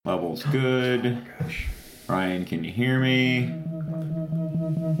all's good. Oh my gosh. Ryan, can you hear me?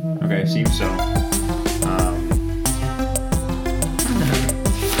 Okay, seems so.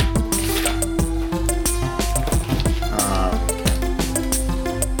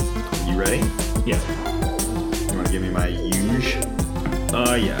 You ready? Yeah. You want to give me my huge?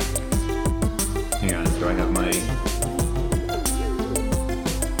 Yeah. Hang on, do I have my...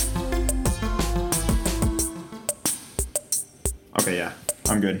 Okay, yeah,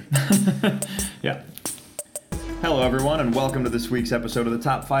 I'm good. Yeah. Hello, everyone, and welcome to this week's episode of the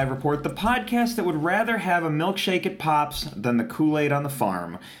Top 5 Report, the podcast that would rather have a milkshake at Pops than the Kool-Aid on the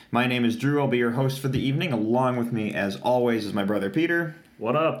farm. My name is Drew. I'll be your host for the evening. Along with me, as always, is my brother Peter.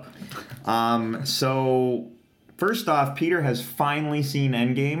 What up? So, first off, Peter has finally seen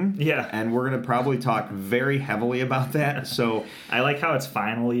Endgame. Yeah. And we're going to probably talk very heavily about that. So, I like how it's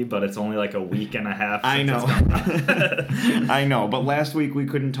finally, but it's only like a week and a half. I know. I know, but last week we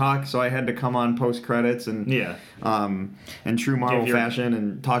couldn't talk, so I had to come on post credits and in true Marvel fashion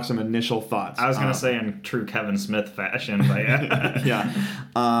and talk some initial thoughts. I was gonna say in true Kevin Smith fashion, but yeah.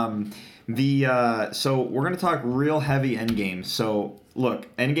 Yeah. So we're gonna talk real heavy Endgame. So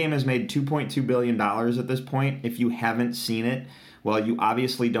look, Endgame has made $2.2 billion at this point. If you haven't seen it, well, you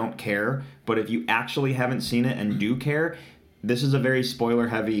obviously don't care. But if you actually haven't seen it and do care, this is a very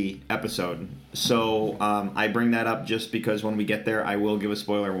spoiler-heavy episode. So I bring that up just because when we get there, I will give a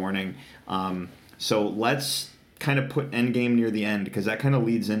spoiler warning. So let's kind of put Endgame near the end, because that kind of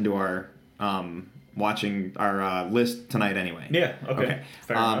leads into our watching our list tonight anyway. Yeah, okay.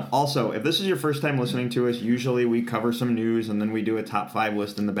 Fair enough. Also, if this is your first time listening to us, usually we cover some news and then we do a top 5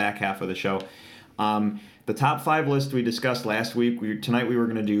 list in the back half of the show. The top 5 list we discussed last week, tonight we were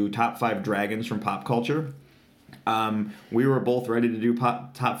going to do top 5 dragons from pop culture. We were both ready to do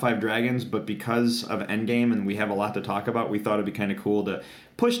top 5 dragons, but because of Endgame and we have a lot to talk about, we thought it'd be kind of cool to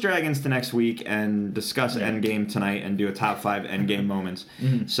push dragons to next week and discuss Endgame tonight and do a top 5 Endgame moments.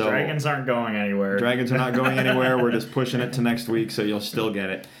 Mm-hmm. So dragons aren't going anywhere. Dragons are not going anywhere. We're just pushing it to next week, so you'll still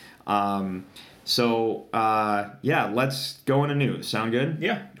get it. Let's go into news. Sound good?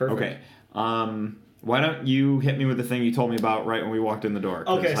 Yeah, perfect. Okay. Why don't you hit me with the thing you told me about right when we walked in the door?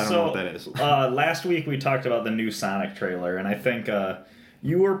 Okay, I don't know what that is. Last week we talked about the new Sonic trailer, and I think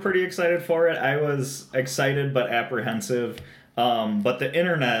you were pretty excited for it. I was excited but apprehensive. But the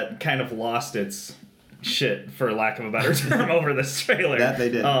internet kind of lost its shit, for lack of a better term, over this trailer. That they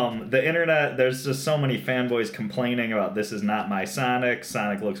did. The internet, there's just so many fanboys complaining about this is not my Sonic.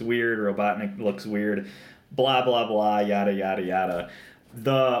 Sonic looks weird. Robotnik looks weird. Blah, blah, blah, yada, yada, yada.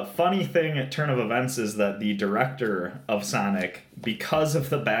 The funny thing at turn of events is that the director of Sonic, because of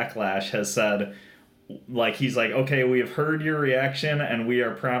the backlash, has said, he's like, okay, we have heard your reaction and we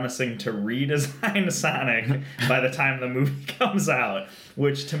are promising to redesign Sonic by the time the movie comes out,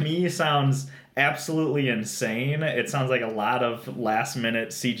 which to me sounds absolutely insane. It sounds like a lot of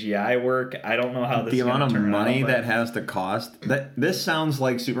last-minute CGI work. I don't know how this is going to turn out. The amount of money that has to cost. This sounds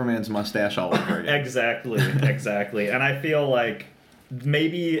like Superman's mustache all over again. Exactly. And I feel like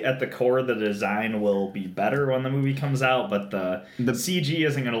maybe at the core the design will be better when the movie comes out, but the CG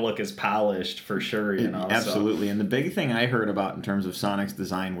isn't going to look as polished for sure, you know. Absolutely. And the big thing I heard about in terms of Sonic's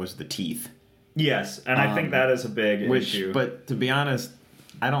design was the teeth. Yes, and I think that is a big issue. But to be honest,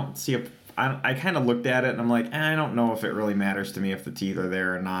 I don't see I kind of looked at it and I'm like, I don't know if it really matters to me if the teeth are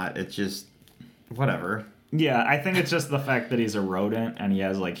there or not. It's just whatever. Yeah, I think it's just the fact that he's a rodent and he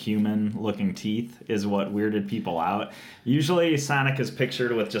has human-looking teeth is what weirded people out. Usually Sonic is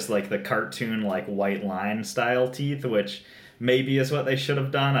pictured with just the cartoon white line style teeth, which maybe is what they should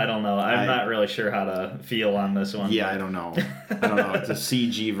have done. I don't know. I'm not really sure how to feel on this one. Yeah, I don't know. It's a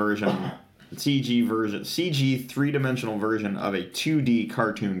CG version. CG three-dimensional version of a 2D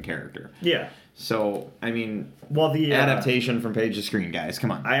cartoon character. Yeah. So, I mean, the adaptation from page to screen, guys.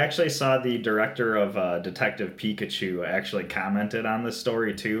 Come on. I actually saw the director of Detective Pikachu actually commented on this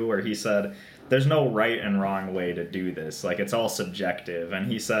story, too, where he said, there's no right and wrong way to do this. It's all subjective.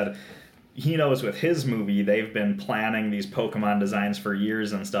 And he said he knows with his movie, they've been planning these Pokemon designs for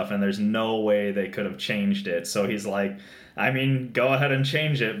years and stuff, and there's no way they could have changed it. So he's like, I mean, go ahead and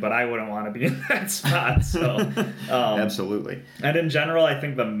change it, but I wouldn't want to be in that spot. So, absolutely. And in general, I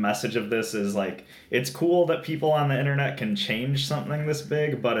think the message of this is it's cool that people on the internet can change something this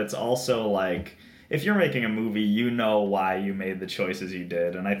big, but it's also if you're making a movie, you know why you made the choices you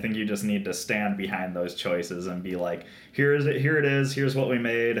did, and I think you just need to stand behind those choices and be like, here it is, here's what we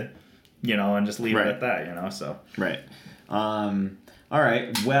made, and just leave it at that, so. Right. All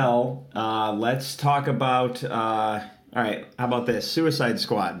right, well, let's talk about... All right, how about this? Suicide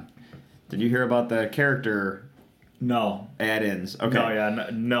Squad. Did you hear about the character No. Add-ins. Okay. No, yeah,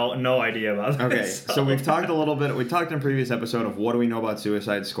 no idea about that. Okay, so we've talked a little bit. We talked in a previous episode of what do we know about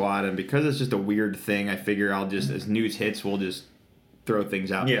Suicide Squad, and because it's just a weird thing, I figure I'll just, as news hits, we'll just throw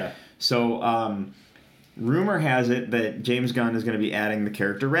things out. Yeah. So, rumor has it that James Gunn is going to be adding the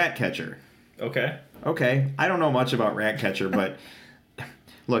character Ratcatcher. Okay. Okay, I don't know much about Ratcatcher, but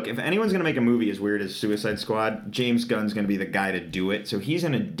look, if anyone's going to make a movie as weird as Suicide Squad, James Gunn's going to be the guy to do it. So he's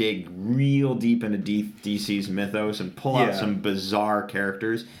going to dig real deep into DC's mythos and pull out some bizarre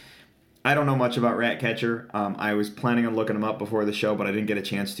characters. I don't know much about Ratcatcher. I was planning on looking him up before the show, but I didn't get a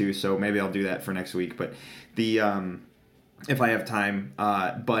chance to, so maybe I'll do that for next week. But the if I have time,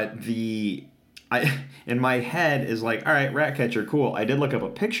 in my head is like, all right, Ratcatcher, cool. I did look up a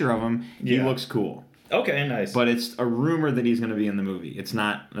picture of him. He looks cool. Okay, nice. But it's a rumor that he's going to be in the movie. It's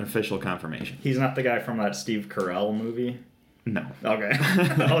not an official confirmation. He's not the guy from that Steve Carell movie? No. Okay.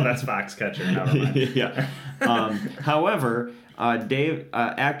 Oh, that's Foxcatcher. Never mind. Yeah. However,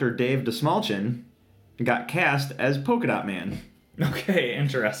 actor Dave DeSmalchin got cast as Polka Dot Man. Okay,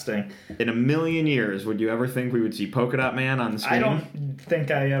 interesting. In a million years, would you ever think we would see Polka Dot Man on the screen? I don't think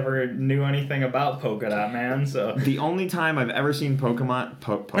I ever knew anything about Polka Dot Man, so... The only time I've ever seen Polka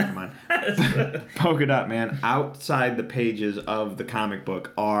Dot Man outside the pages of the comic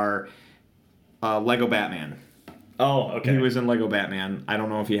book are Lego Batman. Oh, okay. He was in Lego Batman. I don't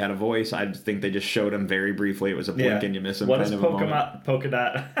know if he had a voice. I just think they just showed him very briefly. It was a blink and you miss him what kind does of a moment. Polka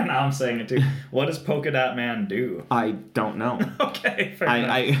Dot... Now I'm saying it too. What does Polka Dot Man do? I don't know. Okay, fair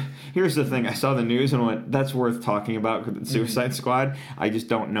enough. Here's the thing. I saw the news and went, that's worth talking about because it's Suicide Squad. I just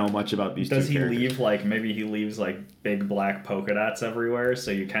don't know much about these two characters. Maybe he leaves, big black polka dots everywhere,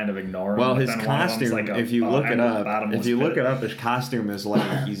 so you kind of ignore him? Well, his costume, if you look it up, his costume is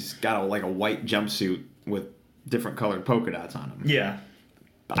like, he's got a white jumpsuit with different colored polka dots on him. Yeah.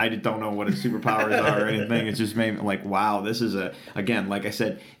 I don't know what his superpowers are or anything. It's just made me like, wow, this is again, like I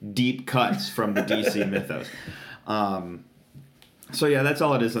said, deep cuts from the DC mythos. So yeah, that's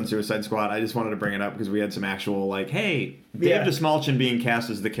all it is on Suicide Squad. I just wanted to bring it up because we had some actual hey, Dave DeSmalchin being cast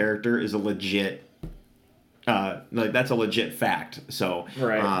as the character is a legit, that's a legit fact. So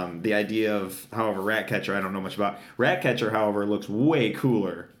right. The idea of, however, Ratcatcher, I don't know much about. Ratcatcher, however, looks way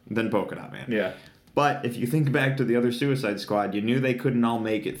cooler than Polka Dot Man. Yeah. But if you think back to the other Suicide Squad, you knew they couldn't all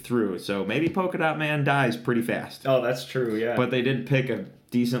make it through. So maybe Polka Dot Man dies pretty fast. Oh, that's true, yeah. But they did pick a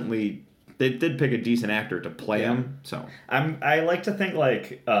decent actor to play him. So I like to think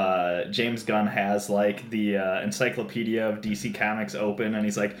James Gunn has the encyclopedia of DC Comics open, and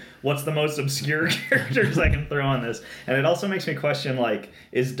he's like, what's the most obscure characters I can throw on this? And it also makes me question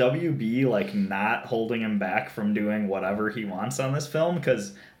is WB not holding him back from doing whatever he wants on this film?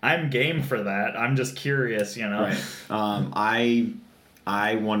 Because I'm game for that. I'm just curious, Right.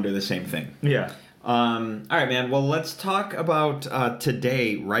 I wonder the same thing. Yeah. All right, man. Well, let's talk about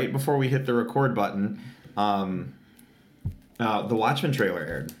today, right before we hit the record button. The Watchmen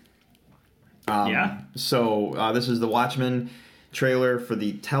trailer aired. So this is the Watchmen trailer for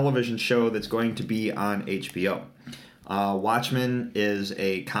the television show that's going to be on HBO. Watchmen is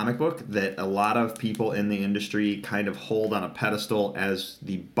a comic book that a lot of people in the industry kind of hold on a pedestal as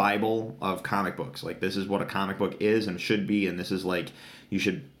the Bible of comic books. This is what a comic book is and should be, and this is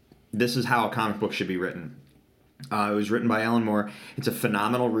this is how a comic book should be written. It was written by Alan Moore. It's a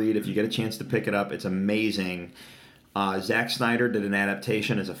phenomenal read. If you get a chance to pick it up, it's amazing. Zack Snyder did an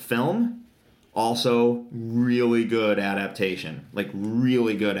adaptation as a film. Also, really good adaptation.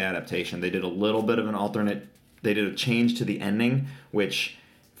 Really good adaptation. They did a little bit of an alternate... They did a change to the ending, which,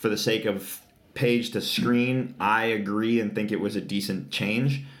 for the sake of page to screen, I agree and think it was a decent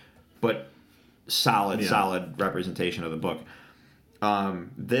change. But solid representation of the book.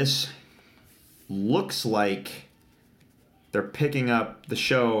 This looks like they're picking up the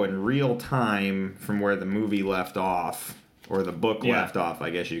show in real time from where the movie left off, or the book left off,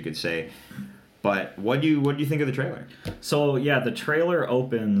 I guess you could say. But what do you think of the trailer? So yeah, the trailer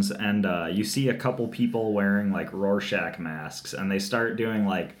opens and you see a couple people wearing Rorschach masks, and they start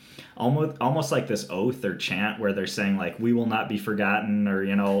doing almost like this oath or chant where they're saying "We will not be forgotten" or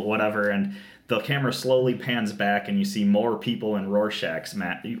whatever, and the camera slowly pans back and you see more people in Rorschach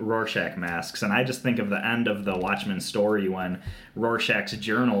masks, and I just think of the end of the Watchmen story when Rorschach's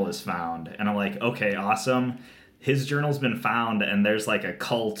journal is found, and I'm like, okay, awesome. his journal's been found, and there's like a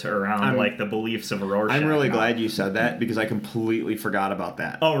cult around like the beliefs of Rorschach. I'm really glad you said that because I completely forgot about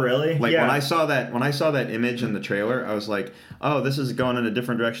that. Oh, really? Like when I saw that image in the trailer, I was like, "Oh, this is going in a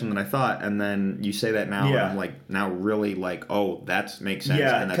different direction than I thought." And then you say that now, and I'm like, now really like, "Oh, that makes sense."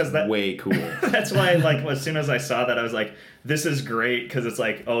 Yeah, and that's way cool. That's why, like, as soon as I saw that, I was like, "This is great," because it's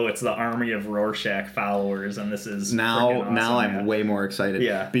like, oh, it's the army of Rorschach followers, and this is awesome. Now I'm way more excited.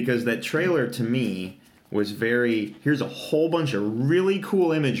 Yeah, because that trailer to me was here's a whole bunch of really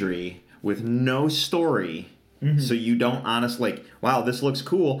cool imagery with no story. Mm-hmm. So you don't honestly, like, wow, this looks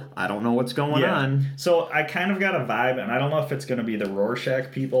cool. I don't know what's going on. So I kind of got a vibe, and I don't know if it's going to be the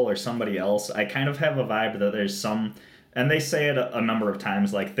Rorschach people or somebody else. I kind of have a vibe that there's some, and they say it a number of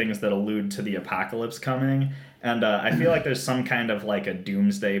times, like things that allude to the apocalypse coming. And I feel like there's some kind of like a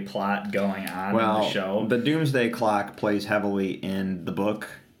doomsday plot going on in the show. The doomsday clock plays heavily in the book.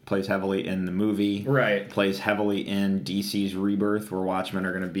 Plays heavily in the movie. Right. Plays heavily in DC's Rebirth, where Watchmen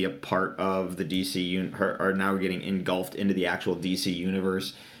are going to be a part of the DC are now getting engulfed into the actual DC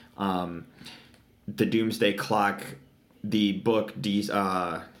universe. The Doomsday Clock, the book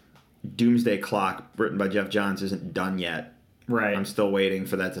Doomsday Clock, written by Jeff Johns, isn't done yet. Right. I'm still waiting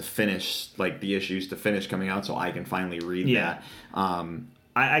for that to finish, like the issues to finish coming out, so I can finally read that.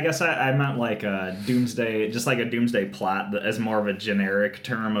 I guess I meant like a doomsday, just like a doomsday plot as more of a generic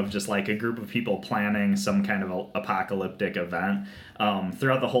term of just like a group of people planning some kind of apocalyptic event.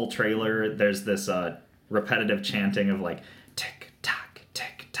 Throughout the whole trailer, there's this repetitive chanting of like tick tock,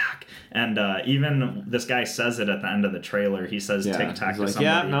 tick tock, and even this guy says it at the end of the trailer. He says tick tock to somebody.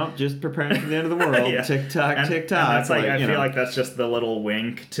 Yeah, no, just preparing for the end of the world. Tick tock, tick tock. And that's like I feel like that's just the little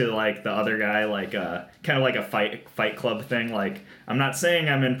wink to like the other guy, like kind of like a Fight Club thing. Like, I'm not saying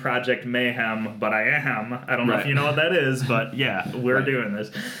I'm in Project Mayhem, but I am. I don't know if you know what that is, but yeah, we're doing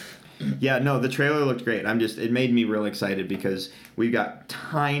this. Yeah, no, the trailer looked great. It made me real excited because we've got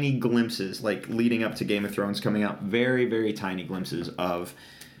tiny glimpses, like leading up to Game of Thrones coming out, very, very tiny glimpses of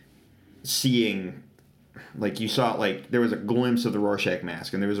seeing, like you saw, like there was a glimpse of the Rorschach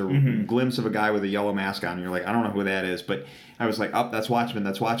mask, and there was a glimpse of a guy with a yellow mask on, and you're like, I don't know who that is, but I was like, oh, that's Watchmen,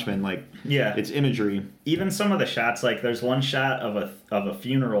 like, yeah, it's imagery. Even some of the shots, like there's one shot of a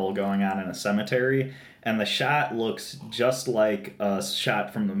funeral going on in a cemetery, and the shot looks just like a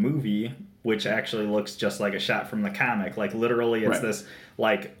shot from the movie, which actually looks just like a shot from the comic. Like literally, it's this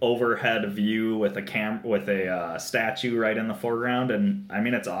like overhead view with a statue right in the foreground, and I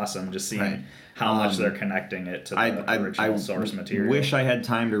mean it's awesome just seeing how much they're connecting it to the original source material. I wish I had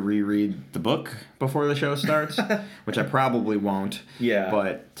time to reread the book before the show starts, which I probably won't. Yeah.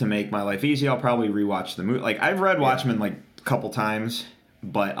 But to make my life easy, I'll probably rewatch the movie. Like I've read Watchmen like a couple times.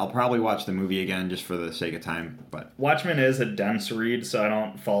 But I'll probably watch the movie again just for the sake of time. But Watchmen is a dense read, so I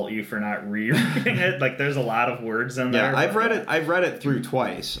don't fault you for not rereading it. Like, there's a lot of words in there. Yeah, I've read it through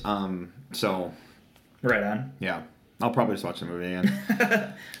twice. So right on. Yeah, I'll probably just watch the movie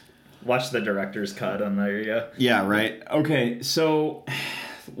again. Watch the director's cut, and there you go. Yeah, right. Okay, so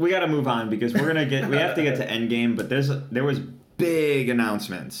we got to move on because we have to get to Endgame. But there was big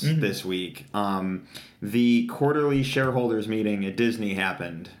announcements this week. The quarterly shareholders meeting at Disney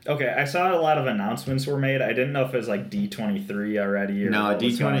happened. Okay, I saw a lot of announcements were made. I didn't know if it was like D23 already or no,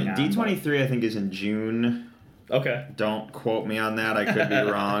 D23 I think is in June. Okay. Don't quote me on that. I could be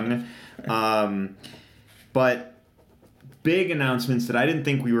wrong. But big announcements that I didn't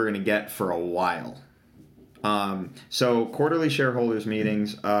think we were going to get for a while. So quarterly shareholders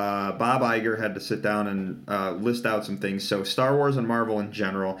meetings, Bob Iger had to sit down and list out some things. So Star Wars and Marvel in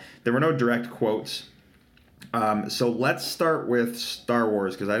general, there were no direct quotes. So let's start with Star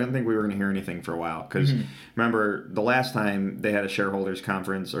Wars because I didn't think we were going to hear anything for a while. Because remember the last time they had a shareholders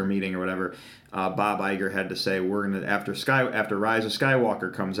conference or meeting or whatever, Bob Iger had to say we're going to after Rise of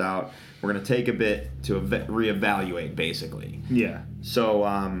Skywalker comes out, we're going to take a bit to reevaluate basically. Yeah. So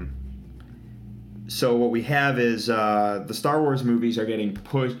what we have is the Star Wars movies are getting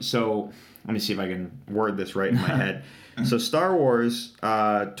pushed. So let me see if I can word this right in my head. So Star Wars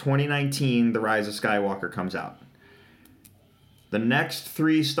 2019, The Rise of Skywalker comes out. The next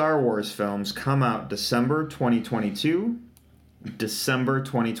 3 Star Wars films come out December 2022, December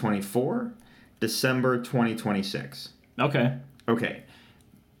 2024, December 2026. Okay.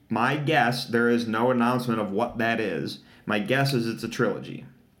 My guess, there is no announcement of what that is. My guess is it's a trilogy.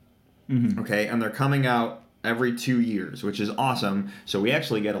 Okay, and they're coming out every 2 years, which is awesome. So we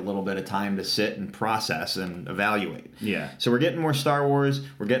actually get a little bit of time to sit and process and evaluate. Yeah. So we're getting more Star Wars.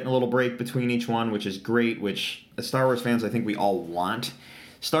 We're getting a little break between each one, which is great, which as Star Wars fans, I think we all want.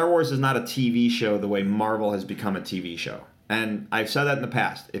 Star Wars is not a TV show the way Marvel has become a TV show. And I've said that in the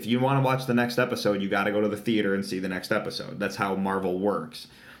past. If you want to watch the next episode, you got to go to the theater and see the next episode. That's how Marvel works.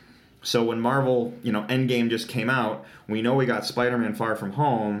 So when Marvel, Endgame just came out, we know we got Spider-Man Far From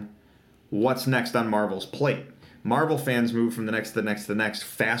Home. What's next on Marvel's plate? Marvel fans move from the next to the next to the next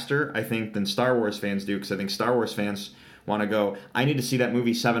faster, I think, than Star Wars fans do, because I think Star Wars fans want to go, I need to see that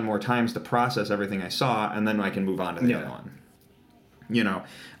movie 7 more times to process everything I saw, and then I can move on to the other one.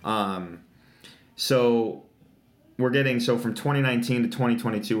 So from 2019 to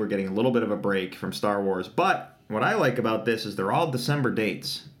 2022, we're getting a little bit of a break from Star Wars. But what I like about this is they're all December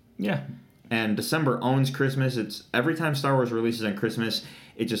dates. Yeah. And December owns Christmas. It's every time Star Wars releases on Christmas,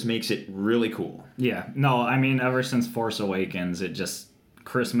 it just makes it really cool. Yeah. No, I mean, ever since Force Awakens,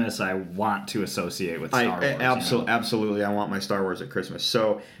 Christmas I want to associate with Star Wars. Absolutely, I want my Star Wars at Christmas.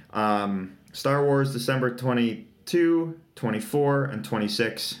 So, Star Wars December 22, 24, and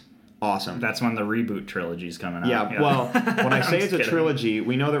 26. Awesome. That's when the reboot trilogy's coming out. Yeah, well, when I say it's a trilogy,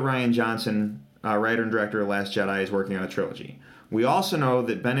 we know that Rian Johnson, writer and director of Last Jedi, is working on a trilogy. We also know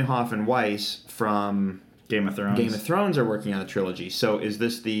that Benioff and Weiss from Game of Thrones are working on a trilogy. So is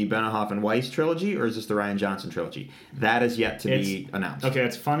this the Benioff and Weiss trilogy, or is this the Rian Johnson trilogy? That is yet to be announced. Okay,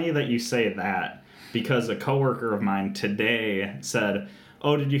 it's funny that you say that, because a coworker of mine today said,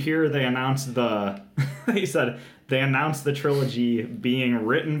 "Oh, did you hear they announced the..." He said, "They announced the trilogy being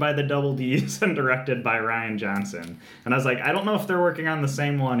written by the Double Ds and directed by Rian Johnson." And I was like, I don't know if they're working on the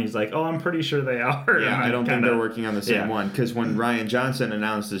same one. He's like, "Oh, I'm pretty sure they are." Yeah, I don't think they're working on the same one. Because when Rian Johnson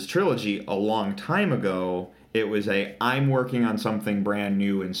announced his trilogy a long time ago, it was I'm working on something brand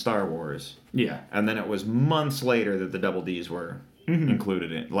new in Star Wars. Yeah. And then it was months later that the Double Ds were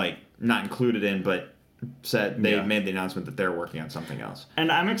included in. Like, not included in, but said they made the announcement that they're working on something else.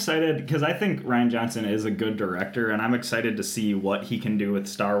 And I'm excited because I think Rian Johnson is a good director, and I'm excited to see what he can do with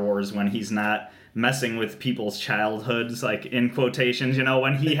Star Wars when he's not messing with people's childhoods, like in quotations,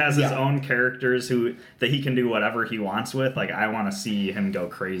 when he has his own characters that he can do whatever he wants with. Like, I want to see him go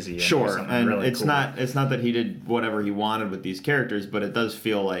crazy. And sure, and really it's cool. not that he did whatever he wanted with these characters, but it does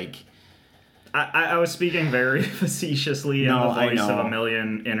feel like I was speaking very facetiously in the voice of a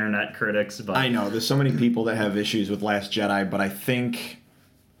million internet critics. But I know there's so many people that have issues with Last Jedi,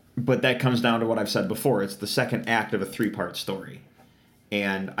 but that comes down to what I've said before. It's the second act of a 3-part story.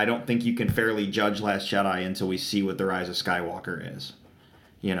 And I don't think you can fairly judge Last Jedi until we see what the Rise of Skywalker is.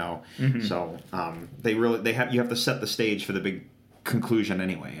 So you have to set the stage for the big conclusion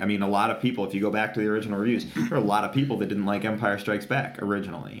anyway. I mean, a lot of people, if you go back to the original reviews, there are a lot of people that didn't like Empire Strikes Back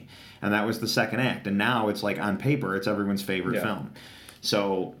originally, and that was the second act. And now it's like, on paper, it's everyone's favorite film.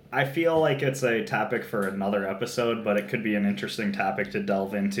 So I feel like it's a topic for another episode, but it could be an interesting topic to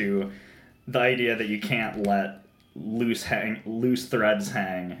delve into, the idea that you can't let loose threads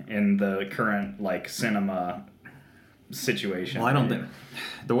hang in the current cinema situation. Well, I don't think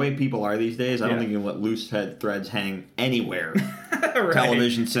the way people are these days, I don't think you can let loose threads hang anywhere. Right.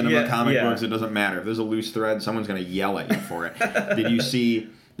 Television, cinema, comic books, it doesn't matter. If there's a loose thread, someone's going to yell at you for it. Did you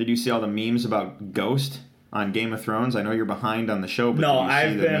see all the memes about Ghost on Game of Thrones? I know you're behind on the show, but no, did you see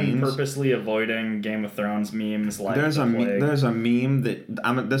I've the been memes? Purposely avoiding Game of Thrones memes. There's a meme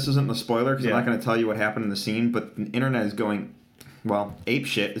that this isn't a spoiler because I'm not going to tell you what happened in the scene, but the internet is going, well, ape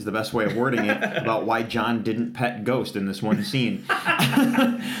shit is the best way of wording it, about why Jon didn't pet Ghost in this one scene.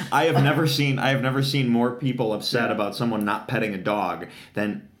 I have never seen more people upset about someone not petting a dog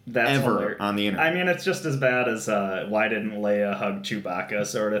than ever hilarious. On the internet. I mean, it's just as bad as why didn't Leia hug Chewbacca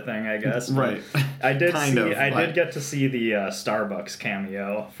sort of thing, I guess. Right. I did get to see the Starbucks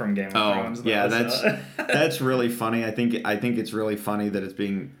cameo from Game of Thrones. Yeah, that's really funny. I think it's really funny that it's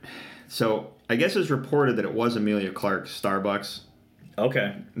being. So I guess it's reported that it was Emilia Clarke's Starbucks.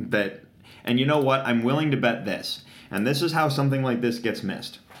 Okay. And you know what? I'm willing to bet this. And this is how something like this gets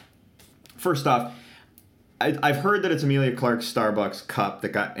missed. First off, I've heard that it's Emilia Clarke's Starbucks cup that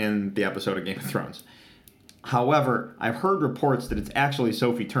got in the episode of Game of Thrones. However, I've heard reports that it's actually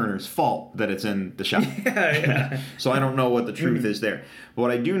Sophie Turner's fault that it's in the shop. Yeah. So I don't know what the truth is there. But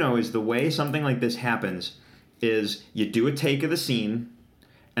what I do know is the way something like this happens is you do a take of the scene,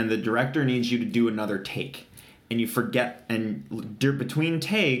 and the director needs you to do another take. And you forget, and between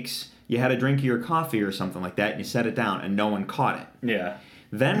takes, you had a drink of your coffee or something like that, and you set it down, and no one caught it. Yeah.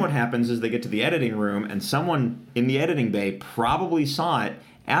 Then what happens is they get to the editing room, and someone in the editing bay probably saw it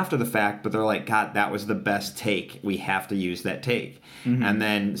after the fact, but they're like, God, that was the best take. We have to use that take. Mm-hmm. And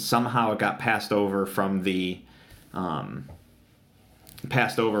then somehow it got passed over from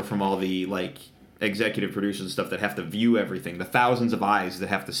all the executive producers and stuff that have to view everything, the thousands of eyes that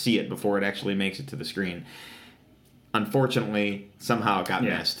have to see it before it actually makes it to the screen. unfortunately, somehow it got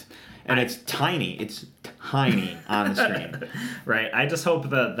missed. And it's tiny. It's tiny on the screen. Right. I just hope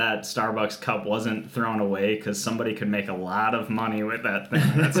that Starbucks cup wasn't thrown away because somebody could make a lot of money with that thing.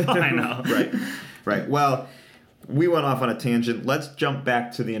 That's all I know. Right. Well, we went off on a tangent. Let's jump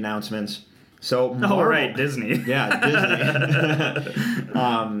back to the announcements. So Marvel, right, Disney. Yeah,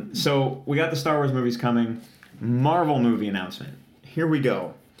 Disney. So we got the Star Wars movies coming. Marvel movie announcement. Here we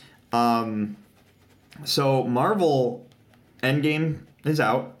go. So Marvel Endgame is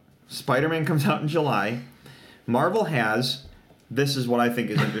out. Spider-Man comes out in July. Marvel has, this is what I think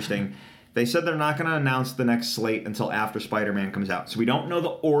is interesting, they said they're not going to announce the next slate until after Spider-Man comes out. So we don't know the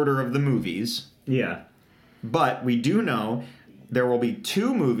order of the movies. Yeah. But we do know there will be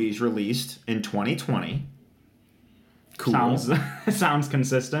 2 movies released in 2020. Cool. Sounds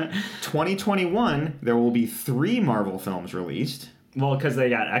consistent. 2021, there will be 3 Marvel films released. Well, because they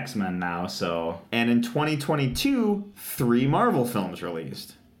got X-Men now, so... And in 2022, 3 Marvel films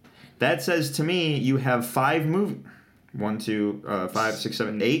released. That says to me you have 5 movies. 1, 2, 5, 6,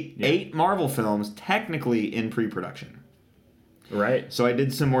 7, 8. Yeah. 8 Marvel films technically in pre-production. Right. So I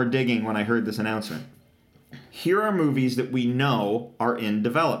did some more digging when I heard this announcement. Here are movies that we know are in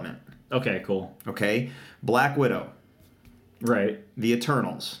development. Okay, cool. Okay? Black Widow. Right. The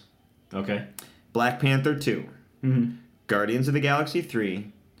Eternals. Okay. Black Panther 2. Mm-hmm. Guardians of the Galaxy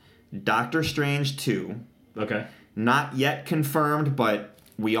 3. Doctor Strange 2. Okay. Not yet confirmed, but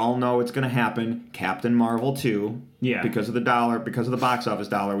we all know it's going to happen. Captain Marvel 2. Yeah. Because of the dollar, because of the box office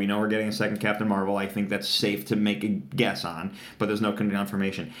dollar, we know we're getting a second Captain Marvel. I think that's safe to make a guess on, but there's no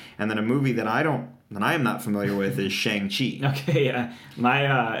confirmation. And then a movie that I am not familiar with is Shang-Chi. Okay, yeah.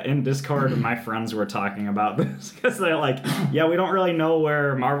 My in Discord, my friends were talking about this because they're like, yeah, we don't really know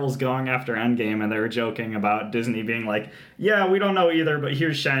where Marvel's going after Endgame, and they were joking about Disney being like, yeah, we don't know either, but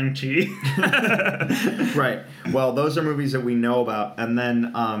here's Shang-Chi. Right. Well, those are movies that we know about. And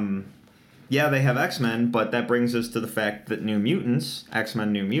then, yeah, they have X-Men, but that brings us to the fact that New Mutants,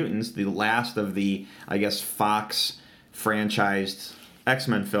 X-Men New Mutants, the last of the, I guess, Fox franchised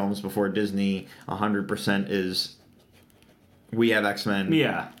X-Men films before Disney 100% is we have X-Men.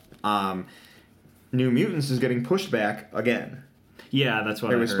 Yeah. New Mutants is getting pushed back again. Yeah, that's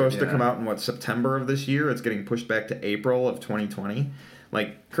what it I was heard, supposed to come out in, September of this year. It's getting pushed back to April of 2020.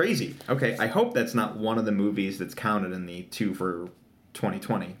 Like, crazy. Okay, I hope that's not one of the movies that's counted in the 2 for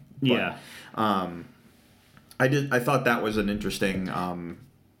 2020. But, yeah. I thought that was an interesting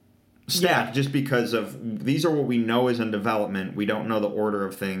stat, just because of these are what we know is in development. We don't know the order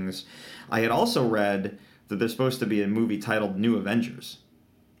of things. I had also read that there's supposed to be a movie titled New Avengers.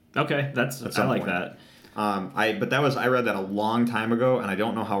 Okay, I like that. I read that a long time ago, and I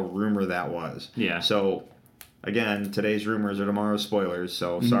don't know how rumor that was. Yeah. So, again, today's rumors are tomorrow's spoilers.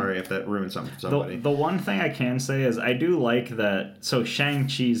 So sorry if that ruined something for somebody. The one thing I can say is I do like that. So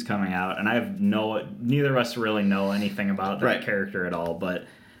Shang-Chi's coming out, and neither of us really know anything about that character at all. But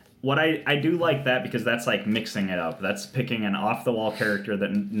what I do like that because that's like mixing it up. That's picking an off-the-wall character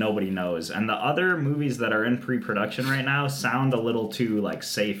that nobody knows. And the other movies that are in pre-production right now sound a little too like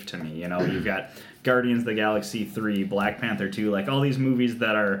safe to me. You know, you've got Guardians of the Galaxy 3, Black Panther 2, like all these movies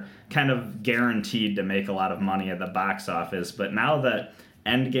that are kind of guaranteed to make a lot of money at the box office. But now that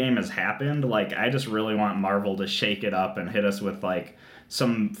Endgame has happened, like I just really want Marvel to shake it up and hit us with like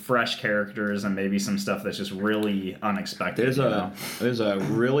some fresh characters and maybe some stuff that's just really unexpected. There's a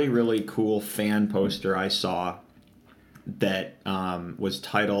really, really cool fan poster I saw that was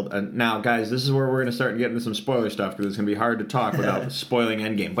titled, now guys, this is where we're going to start getting into some spoiler stuff because it's going to be hard to talk without spoiling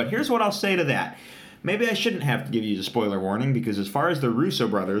Endgame. But here's what I'll say to that. Maybe I shouldn't have to give you a spoiler warning because as far as the Russo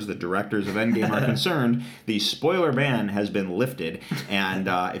brothers, the directors of Endgame, are concerned, the spoiler ban has been lifted. And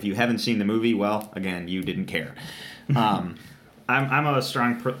if you haven't seen the movie, well, again, you didn't care. I'm a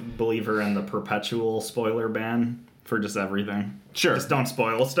strong believer in the perpetual spoiler ban for just everything. Sure. Just don't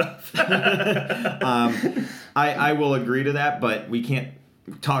spoil stuff. I will agree to that, but we can't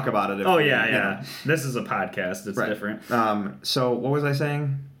talk about it. Yeah. This is a podcast. It's different. So what was I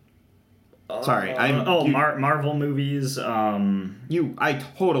saying? Sorry. Marvel movies. I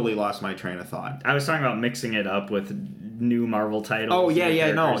totally lost my train of thought. I was talking about mixing it up with new Marvel titles. Oh,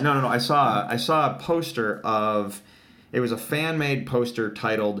 yeah. No. I saw a poster of... It was a fan-made poster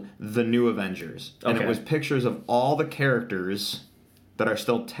titled The New Avengers. And it was pictures of all the characters that are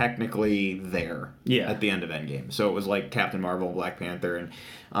still technically there at the end of Endgame. So it was like Captain Marvel, Black Panther,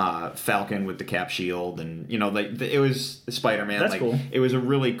 and Falcon with the cap shield. And, it was Spider-Man. That's cool. It was a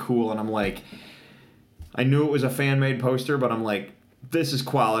really cool, and I'm like... I knew it was a fan-made poster, but I'm like, this is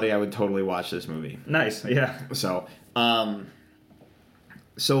quality. I would totally watch this movie. Nice, yeah. So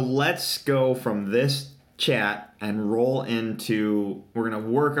let's go from this chat and roll into. We're going to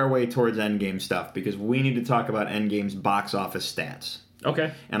work our way towards Endgame stuff because we need to talk about Endgame's box office stats.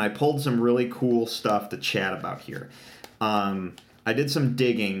 Okay. And I pulled some really cool stuff to chat about here. I did some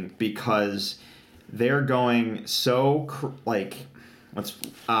digging because they're going so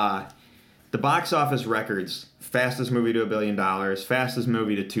the box office records. Fastest movie to $1 billion, fastest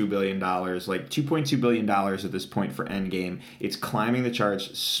movie to $2 billion, like $2.2 billion at this point for Endgame. It's climbing the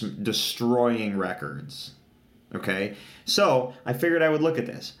charts, destroying records. Okay? So, I figured I would look at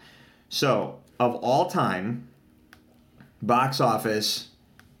this. So, of all time, box office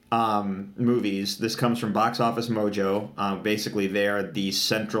movies, this comes from Box Office Mojo. Basically, they're the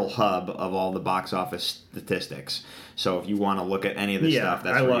central hub of all the box office statistics. So if you want to look at any of this stuff,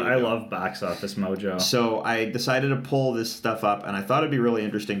 that's where I love Box Office Mojo. So I decided to pull this stuff up, and I thought it'd be really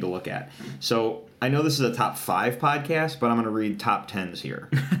interesting to look at. So I know this is a top 5 podcast, but I'm going to read top 10s here.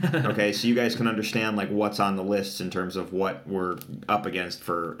 Okay, so you guys can understand like what's on the lists in terms of what we're up against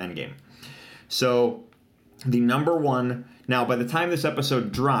for Endgame. So the number one... Now, by the time this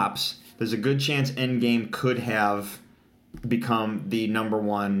episode drops, there's a good chance Endgame could have become the number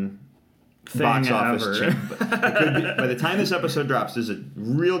one box office champ. By the time this episode drops, there's a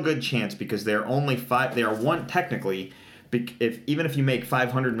real good chance because they're only technically, even if you make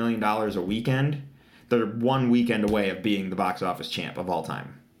 $500 million a weekend, they're 1 weekend away of being the box office champ of all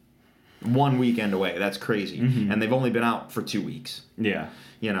time. 1 weekend away. That's crazy. Mm-hmm. And they've only been out for 2 weeks. Yeah.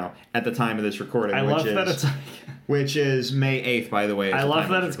 You know, at the time of this recording, which is May 8th, by the way. I love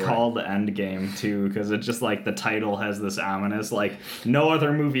that it's called Endgame, too, because it's just like the title has this ominous, like, no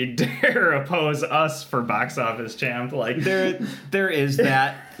other movie dare oppose us for box office champ. Like there is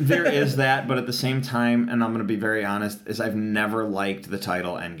that. There is that, but at the same time, and I'm going to be very honest, is I've never liked the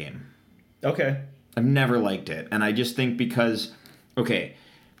title Endgame. Okay. I've never liked it. And I just think because, okay,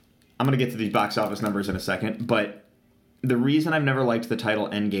 I'm going to get to these box office numbers in a second, but the reason I've never liked the title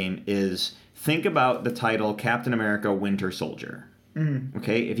Endgame is think about the title Captain America Winter Soldier. Mm-hmm.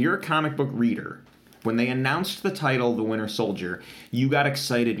 Okay? If you're a comic book reader, when they announced the title The Winter Soldier, you got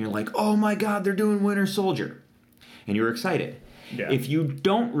excited and you're like, oh my God, they're doing Winter Soldier. And you're excited. Yeah. If you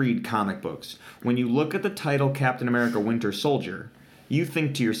don't read comic books, when you look at the title Captain America Winter Soldier, you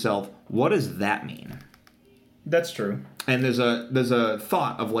think to yourself, what does that mean? That's true. And there's a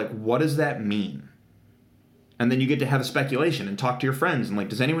thought of like, what does that mean? And then you get to have a speculation and talk to your friends and like,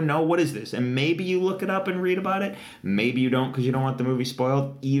 does anyone know what is this? And maybe you look it up and read about it. Maybe you don't because you don't want the movie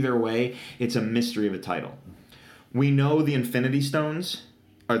spoiled. Either way, it's a mystery of a title. We know the Infinity Stones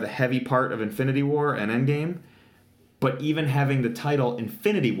are the heavy part of Infinity War and Endgame, but even having the title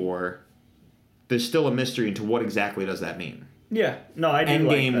Infinity War, there's still a mystery into what exactly does that mean. Yeah, no, I do Endgame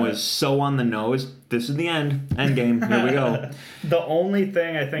like that. Was so on the nose. This is the end. Endgame. Here we go. The only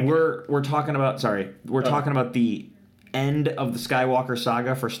thing I think we're talking about. Sorry, we're talking about the end of the Skywalker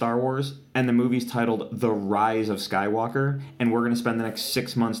saga for Star Wars, and the movie's titled The Rise of Skywalker, and we're going to spend the next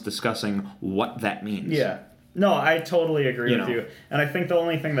 6 months discussing what that means. Yeah. No, I totally agree with you. And I think the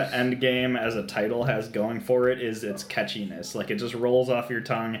only thing that Endgame as a title has going for it is its catchiness. Like, it just rolls off your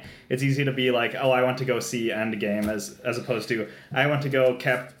tongue. It's easy to be like, oh, I want to go see Endgame as opposed to, I want to go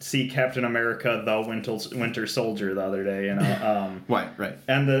see Captain America, the Winter Soldier the other day, you know? Right.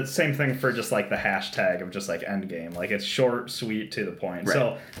 And the same thing for just, like, the hashtag of just, like, Endgame. Like, it's short, sweet, to the point. Right.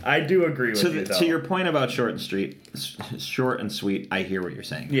 So, I do agree with you, though. To your point about short and sweet, I hear what you're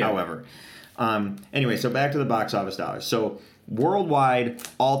saying. Yeah. However... anyway, so back to the box office dollars. So worldwide,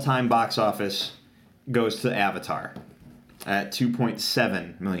 all-time box office goes to Avatar at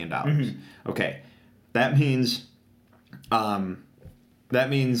 $2.7 million. Mm-hmm. Okay, that means Avengers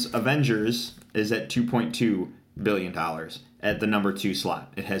is at $2.2 billion at the number 2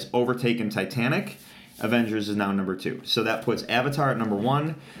 slot. It has overtaken Titanic. Avengers is now number 2. So that puts Avatar at number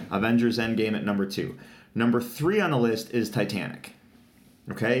 1, Avengers Endgame at number 2. Number 3 on the list is Titanic.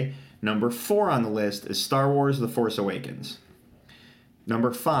 Okay? Number 4 on the list is Star Wars The Force Awakens.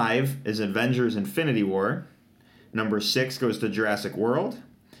 Number 5 is Avengers Infinity War. Number 6 goes to Jurassic World.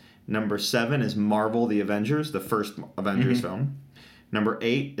 Number 7 is Marvel The Avengers, the first Avengers film. Number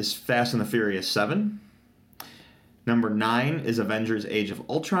 8 is Fast and the Furious 7. Number 9 is Avengers Age of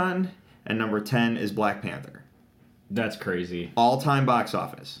Ultron. And number 10 is Black Panther. That's crazy. All-time box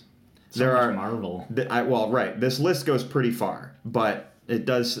office. There are Marvel. Right. This list goes pretty far, but... It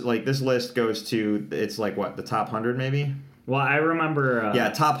does, like, this list goes to, it's like, what, the top 100 maybe? Well, I remember...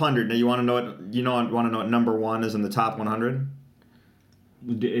 top 100. Now, you want to know what number 1 is in the top 100?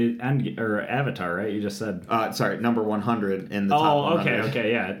 Or Avatar, right? You just said... sorry, number 100 in the top 100.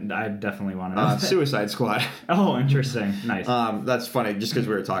 Okay, yeah. I definitely want to know. Suicide Squad. Oh, interesting. Nice. That's funny, just because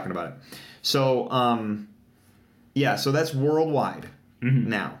we were talking about it. So, Yeah, so that's worldwide. Mm-hmm.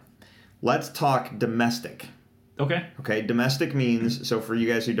 Now, let's talk domestic. Okay. Okay, domestic means, so for you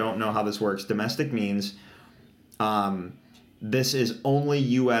guys who don't know how this works, domestic means this is only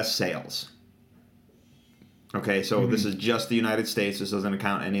U.S. sales. Okay, so this is just the United States. This doesn't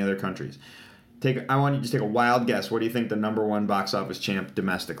account any other countries. I want you to take a wild guess. What do you think the number one box office champ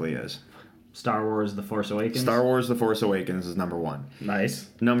domestically is? Star Wars: The Force Awakens. Star Wars: The Force Awakens is number one. Nice.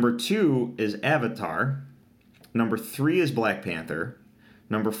 Number 2 is Avatar. Number 3 is Black Panther.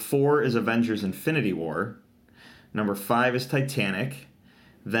 Number 4 is Avengers: Infinity War. Number 5 is Titanic.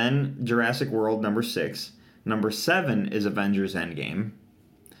 Then Jurassic World, number 6. Number 7 is Avengers: Endgame.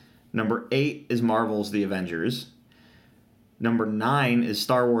 Number 8 is Marvel's The Avengers. Number 9 is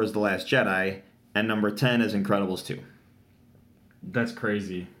Star Wars: The Last Jedi. And number 10 is Incredibles 2. That's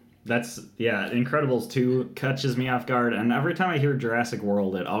crazy. Incredibles 2 catches me off guard, and every time I hear Jurassic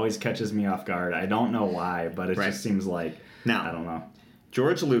World, it always catches me off guard. I don't know why, but it just seems like, now, I don't know.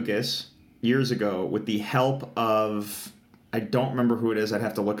 George Lucas, years ago, with the help of, I don't remember who it is, I'd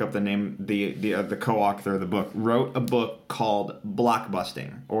have to look up the name, the co-author of the book, wrote a book called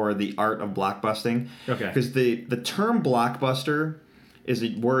Blockbusting, or The Art of Blockbusting. Okay. Because the term blockbuster is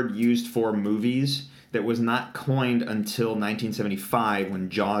a word used for movies that was not coined until 1975 when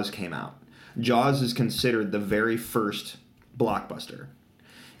Jaws came out. Jaws is considered the very first blockbuster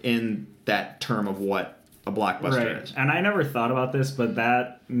in that term of what a blockbuster is. And I never thought about this, but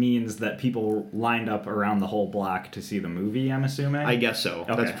that means that people lined up around the whole block to see the movie, I'm assuming? I guess so.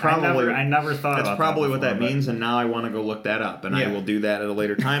 Okay. That's probably I never thought that's about probably that what that before, means, and now I want to go look that up, and Yeah. I will do that at a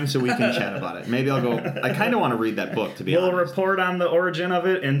later time so we can chat about it. Maybe I'll go. I kind of want to read that book, to be We'll honest. report on the origin of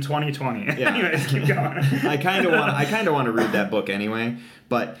it in 2020. Yeah. Anyways, keep going. I kind of want to read that book anyway,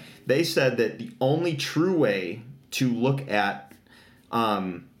 but they said that the only true way to look at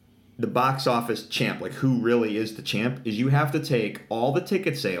the box office champ, like who really is the champ, is you have to take all the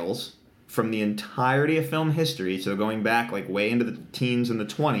ticket sales from the entirety of film history, so going back like way into the teens and the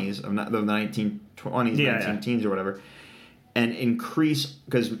 20s of the 1920s, 19 teens or whatever, and increase,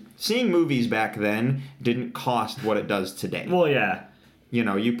 because seeing movies back then didn't cost what it does today. Well, yeah. You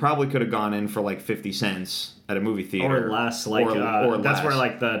know, you probably could have gone in for like 50 cents at a movie theater. Or less. Like, or that's less. where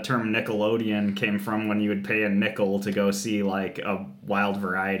like the term Nickelodeon came from, when you would pay a nickel to go see like a wild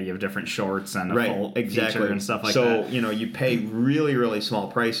variety of different shorts and a full feature and stuff like that. So, you know, you pay really, really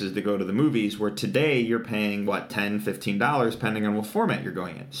small prices to go to the movies, where today you're paying, what, $10, $15, depending on what format you're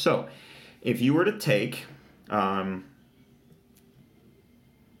going in. So, if you were to take... hang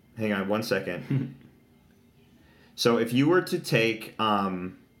on one second. So if you were to take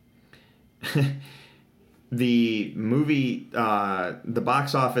the movie, the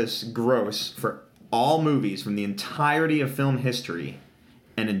box office gross for all movies from the entirety of film history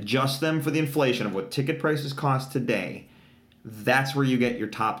and adjust them for the inflation of what ticket prices cost today, that's where you get your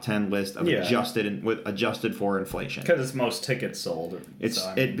top 10 list of adjusted for inflation. Because it's most tickets sold.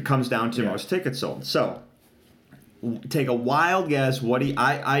 It comes down to most tickets sold. So take a wild guess.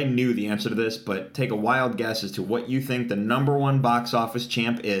 I knew the answer to this, but take a wild guess as to what you think the number one box office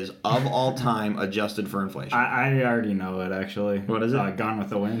champ is of all time, adjusted for inflation. I already know it, actually. What is it? Gone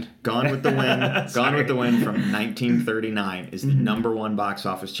with the Wind. Gone with the Wind. Gone with the Wind from 1939 is the number one box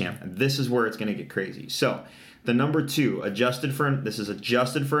office champ, and this is where it's going to get crazy. So the number 2, adjusted for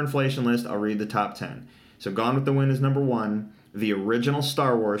inflation list. I'll read the top 10. So Gone with the Wind is number 1. The original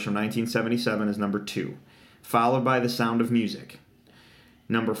Star Wars from 1977 is number 2. Followed by The Sound of Music.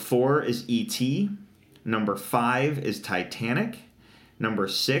 Number 4 is E.T. Number 5 is Titanic. Number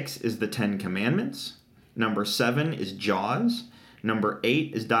 6 is The Ten Commandments. Number 7 is Jaws. Number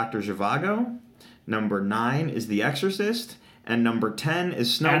 8 is Dr. Zhivago. Number 9 is The Exorcist. And number 10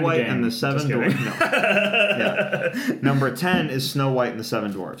 is Snow White and the Seven Dwarfs. No. Yeah. Number 10 is Snow White and the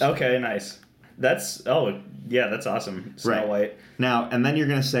Seven Dwarfs. Okay, nice. That's awesome. Snow White. Now, and then you're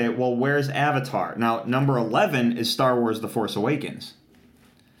going to say, well, where's Avatar? Now, number 11 is Star Wars: The Force Awakens.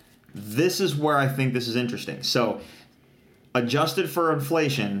 This is where I think this is interesting. So, adjusted for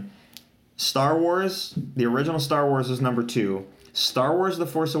inflation, Star Wars, the original Star Wars is number 2. Star Wars: The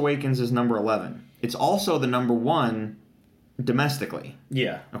Force Awakens is number 11. It's also the number 1 domestically.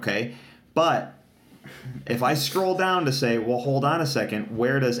 Yeah. Okay? But if I scroll down to say, well, hold on a second,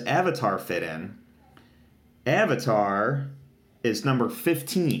 where does Avatar fit in? Avatar is number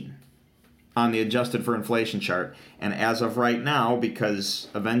 15 on the adjusted for inflation chart, and as of right now, because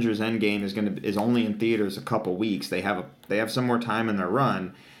Avengers: Endgame is only in theaters a couple weeks, they have some more time in their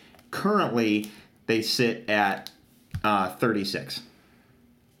run. Currently, they sit at 36.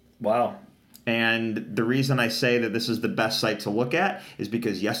 Wow. And the reason I say that this is the best site to look at is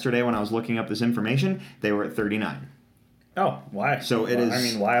because yesterday when I was looking up this information, they were at 39. Oh, why? So it is. I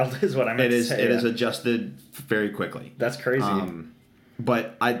mean, wild is what I meant to say. It is adjusted very quickly. That's crazy.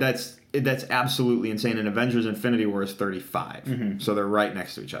 But that's absolutely insane. And Avengers: Infinity War is 35, so they're right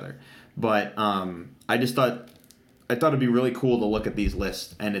next to each other. But I thought it'd be really cool to look at these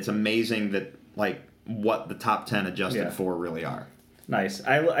lists, and it's amazing that like what the top 10 adjusted for really are. Nice.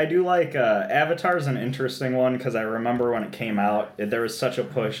 I do like Avatar's an interesting one because I remember when it came out, there was such a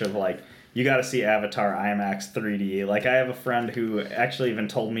push of like, you got to see Avatar IMAX 3D. Like, I have a friend who actually even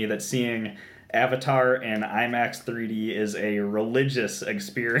told me that seeing Avatar in IMAX 3D is a religious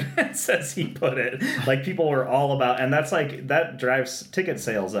experience, as he put it. Like, people were all about, and that's like, that drives ticket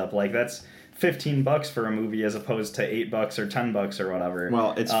sales up. Like, that's $15 for a movie as opposed to $8 or $10 or whatever.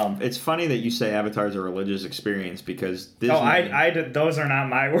 Well, it's funny that you say Avatar is a religious experience because Disney... Oh, I did. Those are not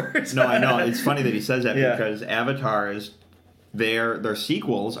my words. No, I know. It's funny that he says that because Avatar is... Their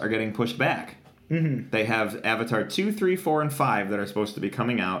sequels are getting pushed back. Mm-hmm. They have Avatar 2, 3, 4, and 5 that are supposed to be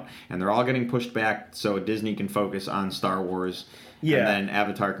coming out, and they're all getting pushed back so Disney can focus on Star Wars, and then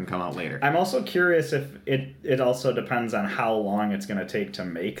Avatar can come out later. I'm also curious if it also depends on how long it's going to take to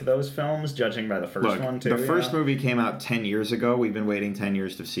make those films, judging by the first one, too. The first movie came out 10 years ago. We've been waiting 10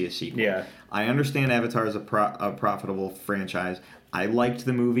 years to see a sequel. Yeah. I understand Avatar is a profitable franchise. I liked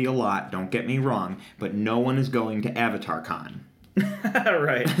the movie a lot, don't get me wrong, but no one is going to AvatarCon.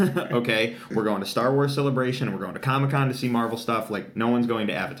 Right. Okay, we're going to Star Wars Celebration, we're going to Comic-Con to see Marvel stuff, like, no one's going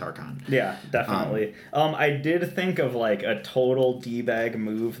to AvatarCon. Yeah, definitely. I did think of, like, a total D-bag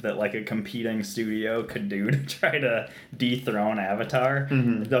move that, like, a competing studio could do to try to dethrone Avatar.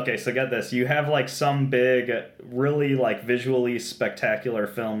 Mm-hmm. Okay, so get this. You have, like, some big, really, like, visually spectacular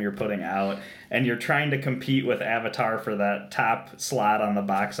film you're putting out, and you're trying to compete with Avatar for that top slot on the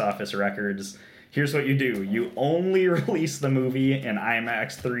box office records. Here's what you do. You only release the movie in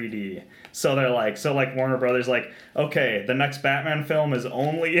IMAX 3D. So they're like, Warner Brothers like, okay, the next Batman film is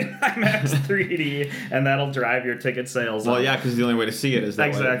only in IMAX 3D, and that'll drive your ticket sales up. Well, yeah, because the only way to see it is that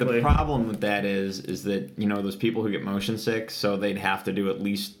exactly. way. The problem with that is that, you know, those people who get motion sick, so they'd have to do at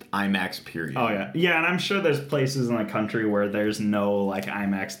least IMAX period. Oh, yeah. Yeah, and I'm sure there's places in the country where there's no, like,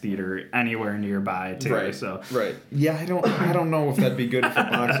 IMAX theater anywhere nearby, too. Right, so. Right. Yeah, I don't know if that'd be good for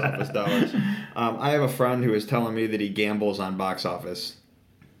box office dollars. I have a friend who is telling me that he gambles on box office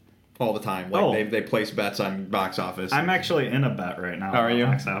all the time. Like they place bets on box office. I'm actually in a bet right now. How are you?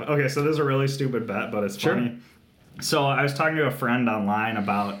 Okay, so this is a really stupid bet, but it's funny. So I was talking to a friend online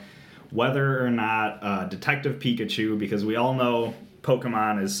about whether or not Detective Pikachu, because we all know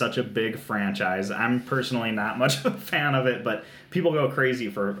Pokemon is such a big franchise. I'm personally not much of a fan of it, but people go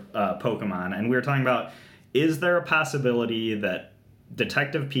crazy for Pokemon. And we were talking about, is there a possibility that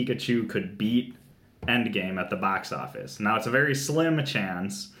Detective Pikachu could beat Endgame at the box office? Now, it's a very slim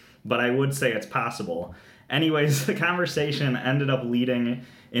chance, but I would say it's possible. Anyways, the conversation ended up leading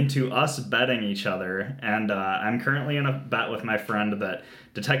into us betting each other, and I'm currently in a bet with my friend that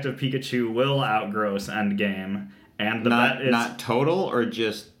Detective Pikachu will outgross Endgame, and the bet is... Not total, or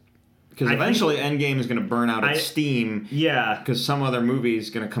just... Because eventually Endgame is going to burn out its steam. Yeah. Because some other movie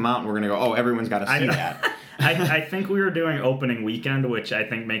is going to come out, and we're going to go, oh, everyone's got to see that. I think we were doing opening weekend, which I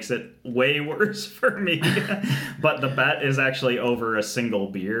think makes it way worse for me. But the bet is actually over a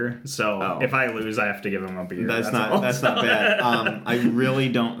single beer. So if I lose, I have to give him a beer. That's not bad. I really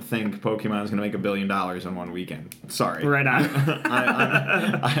don't think Pokemon is going to make $1 billion in one weekend. Sorry. Right on.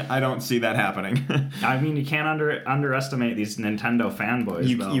 I don't see that happening. I mean, you can't underestimate these Nintendo fanboys.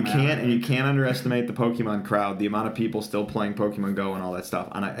 You can't, and you can't underestimate the Pokemon crowd. The amount of people still playing Pokemon Go and all that stuff.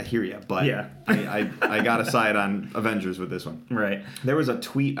 And I hear you, but yeah. I gotta side on Avengers with this one. Right. There was a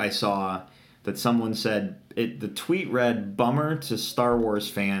tweet I saw that someone said, the tweet read, "Bummer to Star Wars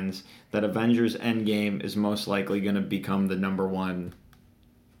fans that Avengers Endgame is most likely going to become the #1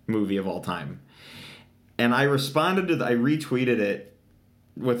 movie of all time." And I responded to I retweeted it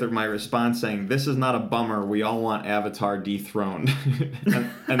with my response saying, "This is not a bummer. We all want Avatar dethroned,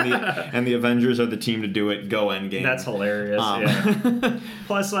 and the Avengers are the team to do it. Go Endgame." That's hilarious. Yeah.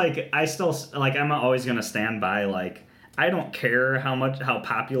 Plus, like, I'm always gonna stand by, like, I don't care how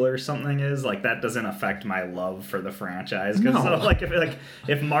popular something is. Like, that doesn't affect my love for the franchise. Because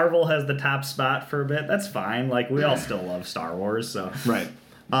if Marvel has the top spot for a bit, that's fine. Like, we all still love Star Wars. So right.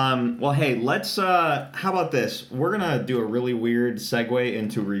 Well, hey, let's, how about this? We're going to do a really weird segue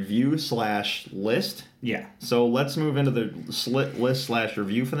into review/list. Yeah. So let's move into the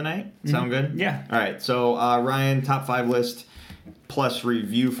list/review for the night. Sound good? Yeah. All right. So, Ryan, top 5 list plus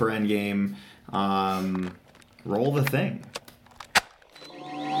review for Endgame. Roll the thing.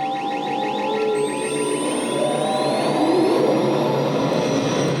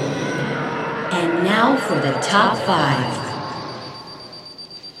 for the top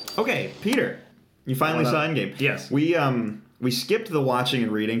 5. Okay, Peter, you finally saw Endgame. Yes. We skipped the watching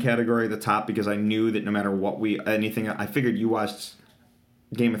and reading category at the top because I knew that no matter what I figured you watched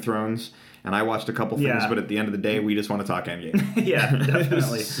Game of Thrones and I watched a couple things, but at the end of the day, we just want to talk Endgame. Yeah,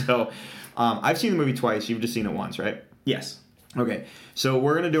 definitely. So, I've seen the movie twice. You've just seen it once, right? Yes. Okay, so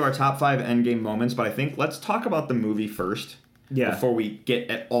we're going to do our top 5 Endgame moments, but I think let's talk about the movie first. Yeah. Before we get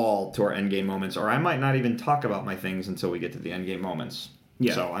at all to our Endgame moments, or I might not even talk about my things until we get to the Endgame moments.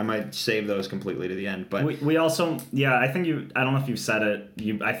 Yeah. So I might save those completely to the end. But we also, I think I don't know if you said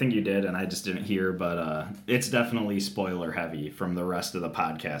it. I think you did, and I just didn't hear. But it's definitely spoiler heavy from the rest of the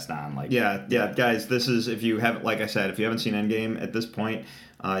podcast on. Yeah, guys. This is if you haven't, like I said, if you haven't seen Endgame at this point,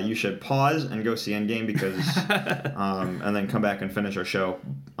 you should pause and go see Endgame because, and then come back and finish our show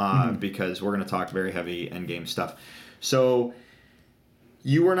because we're going to talk very heavy Endgame stuff. So.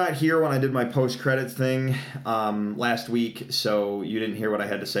 You were not here when I did my post-credits thing last week, so you didn't hear what I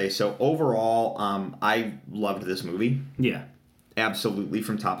had to say. So overall, I loved this movie. Yeah. Absolutely,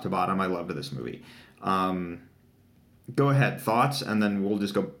 from top to bottom, I loved this movie. Go ahead, thoughts, and then we'll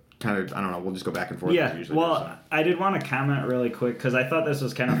just go we'll just go back and forth. Yeah, well, I did want to comment really quick, because I thought this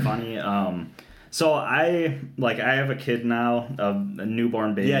was kind of funny. So I have a kid now, a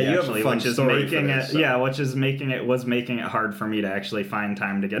newborn baby. Yeah, you actually, have a fun which is story making for this, it. so. Yeah, which is making it hard for me to actually find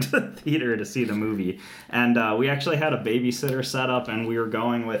time to get to the theater to see the movie. And we actually had a babysitter set up, and we were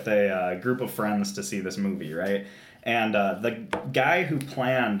going with a group of friends to see this movie, right? And the guy who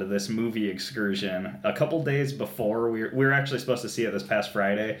planned this movie excursion, a couple days before, we were actually supposed to see it this past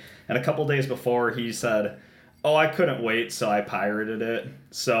Friday, and a couple days before, he said, "Oh, I couldn't wait, so I pirated it.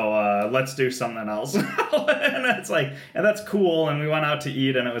 So let's do something else." And that's cool. And we went out to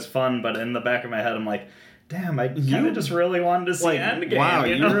eat, and it was fun. But in the back of my head, I'm like, damn, I kind of just really wanted to see Endgame. Wow,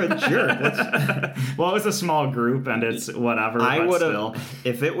 you know? you're a jerk. Well, it was a small group, and it's whatever. I would still. have,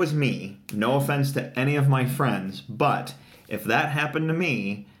 if it was me, no offense to any of my friends, but if that happened to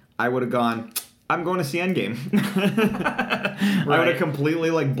me, I would have gone, I'm going to see Endgame. I would have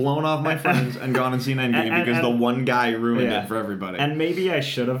completely blown off my friends and gone and seen Endgame because the one guy ruined it for everybody. And maybe I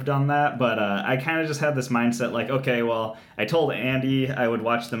should have done that, but I kind of just had this mindset okay, well, I told Andy I would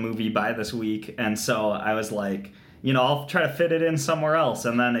watch the movie by this week, and so I was like, I'll try to fit it in somewhere else.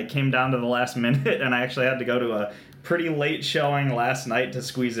 And then it came down to the last minute, and I actually had to go to a pretty late showing last night to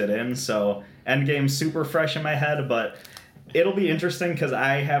squeeze it in, so Endgame's super fresh in my head, but it'll be interesting because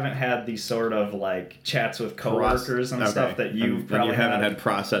I haven't had these sort of chats with coworkers and stuff that you probably haven't had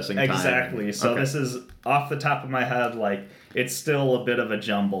processing time. Exactly. So this is off the top of my head. It's still a bit of a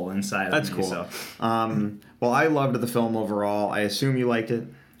jumble inside That's of me. cool. So. Well, I loved the film overall. I assume you liked it.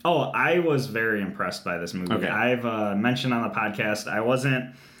 Oh, I was very impressed by this movie. Okay. I've mentioned on the podcast I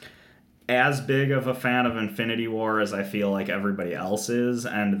wasn't as big of a fan of Infinity War as I feel like everybody else is,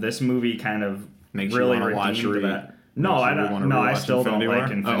 and this movie kind of Makes really you want to watch that. No, I don't. No, I still don't like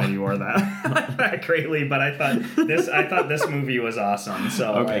Infinity War that greatly. But I thought this movie was awesome.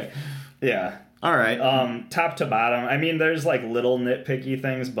 So okay, yeah. All right. Top to bottom. I mean, there's little nitpicky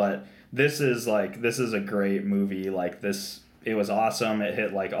things, but this is a great movie. It was awesome. It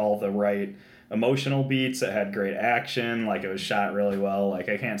hit all the right emotional beats. It had great action. It was shot really well. I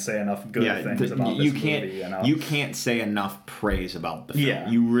can't say enough good things about this movie. You can't say enough praise about the film. Yeah.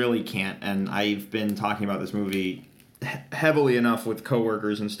 You really can't. And I've been talking about this movie heavily enough with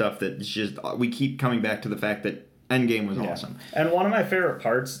coworkers and stuff that it's just we keep coming back to the fact that Endgame was awesome. And one of my favorite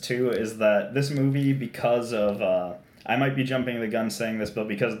parts too is that this movie, because of I might be jumping the gun saying this, but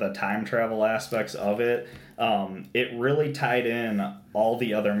because of the time travel aspects of it, it really tied in all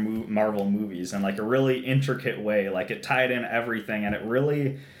the other Marvel movies in a really intricate way. It tied in everything, and it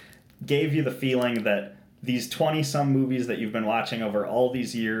really gave you the feeling that these 20-some movies that you've been watching over all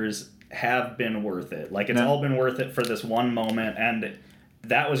these years have been worth it. It's all been worth it for this one moment, and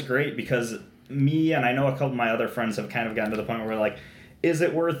that was great because me and I know a couple of my other friends have kind of gotten to the point where we're like, is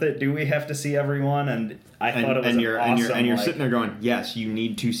it worth it? Do we have to see everyone? And I thought it was awesome. And you're sitting there going, yes, you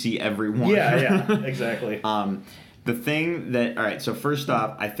need to see everyone. Yeah, exactly. The thing that, all right, so first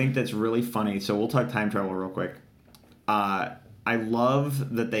off, I think that's really funny. So we'll talk time travel real quick. I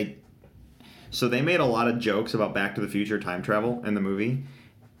love that they made a lot of jokes about Back to the Future time travel in the movie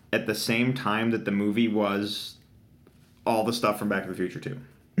at the same time that the movie was all the stuff from Back to the Future 2.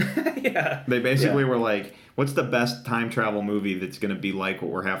 Yeah. They basically were like, what's the best time travel movie that's going to be like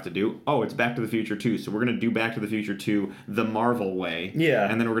what we have to do? Oh, it's Back to the Future 2. So we're going to do Back to the Future 2 the Marvel way. Yeah.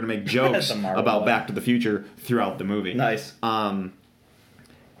 And then we're going to make jokes about Back to the Future throughout the movie. Nice. But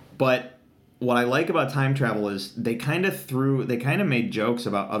what I like about time travel is they kind of made jokes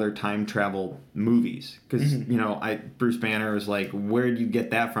about other time travel movies. Because, Bruce Banner was like, where did you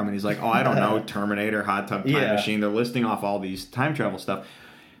get that from? And he's like, oh, I don't know, Terminator, Hot Tub Time Machine. They're listing off all these time travel stuff.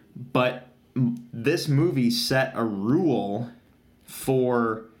 But this movie set a rule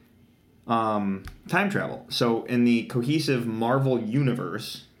for time travel. So in the cohesive Marvel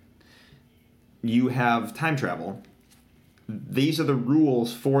universe, you have time travel. These are the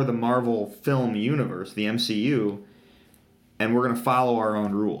rules for the Marvel film universe, the MCU, and we're going to follow our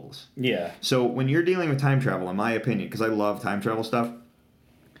own rules. Yeah. So when you're dealing with time travel, in my opinion, because I love time travel stuff,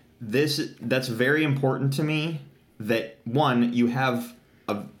 that's very important to me that, one, you have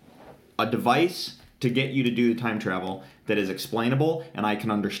a device to get you to do the time travel that is explainable and I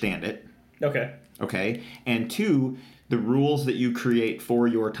can understand it. Okay? And two, the rules that you create for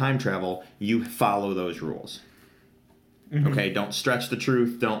your time travel, you follow those rules. Mm-hmm. Okay, don't stretch the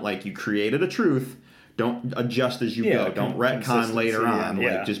truth. Don't, you created a truth. Don't adjust as you go. Don't retcon later on.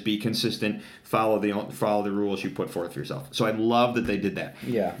 Just be consistent. Follow the rules you put forth yourself. So I love that they did that.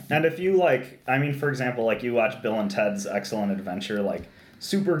 Yeah. And if you, for example, you watch Bill and Ted's Excellent Adventure,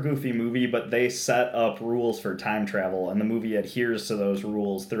 super goofy movie, but they set up rules for time travel, and the movie adheres to those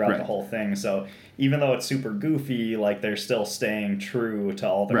rules throughout the whole thing. So even though it's super goofy, they're still staying true to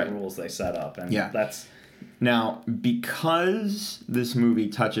all the rules they set up. And that's... Now, because this movie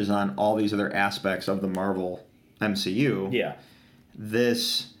touches on all these other aspects of the Marvel MCU,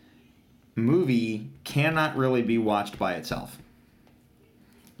 this movie cannot really be watched by itself.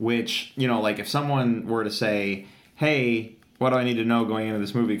 Which, if someone were to say, hey, what do I need to know going into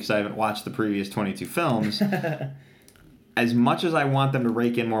this movie because I haven't watched the previous 22 films, as much as I want them to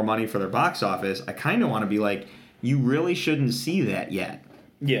rake in more money for their box office, I kind of want to be like, you really shouldn't see that yet.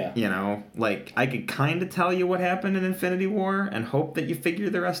 Yeah. I could kind of tell you what happened in Infinity War and hope that you figure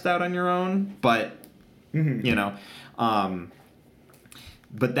the rest out on your own, but,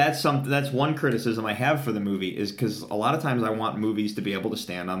 but that's one criticism I have for the movie is because a lot of times I want movies to be able to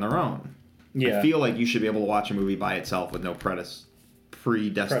stand on their own. Yeah. I feel like you should be able to watch a movie by itself with no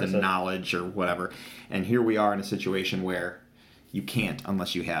predestined knowledge or whatever, and here we are in a situation where you can't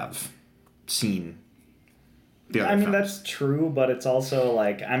unless you have seen... that's true, but it's also,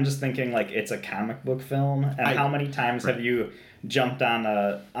 I'm just thinking, it's a comic book film, and how many times have you jumped on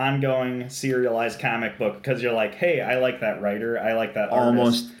a ongoing serialized comic book because you're like, hey, I like that writer, I like that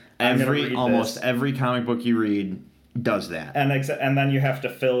artist. Almost every comic book you read does that. And then you have to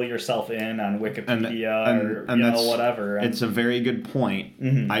fill yourself in on Wikipedia or whatever. It's a very good point.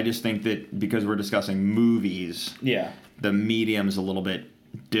 Mm-hmm. I just think that because we're discussing movies, the medium's a little bit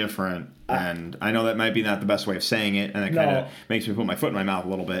different, and I know that might be not the best way of saying it, and it kind of makes me put my foot in my mouth a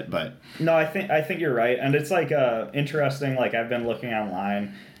little bit, but... No, I think you're right, and it's, interesting, I've been looking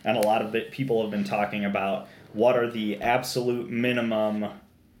online, and a lot of people have been talking about what are the absolute minimum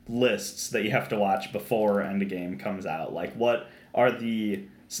lists that you have to watch before Endgame comes out.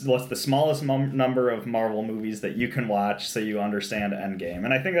 What's the smallest number of Marvel movies that you can watch so you understand Endgame?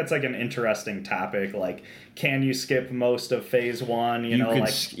 And I think that's an interesting topic. Can you skip most of Phase 1?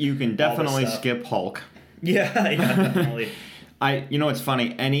 You can definitely skip Hulk. Yeah, definitely. It's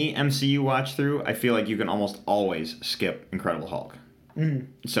funny. Any MCU watch through, I feel like you can almost always skip Incredible Hulk. Mm-hmm.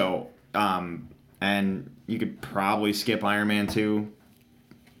 So, and you could probably skip Iron Man 2.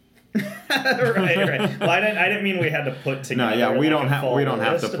 right. Well, I didn't mean we had to put together. No, yeah, we don't have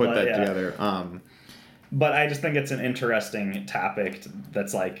to put that together. But I just think it's an interesting topic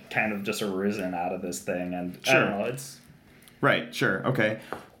that's kind of just arisen out of this thing, and sure. I don't know, it's right. Sure. Okay.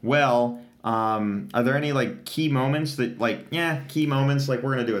 Well, are there any key moments that key moments? We're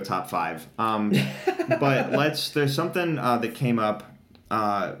gonna do a top 5. But there's something that came up.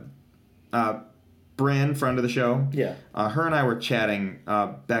 Bryn, friend of the show. Yeah. Her and I were chatting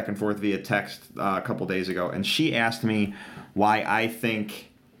back and forth via text a couple days ago, and she asked me why I think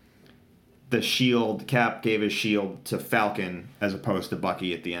Cap gave his shield to Falcon as opposed to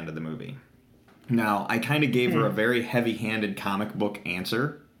Bucky at the end of the movie. Now, I kind of gave her a very heavy-handed comic book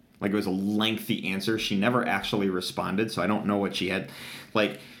answer. It was a lengthy answer. She never actually responded, so I don't know what she had.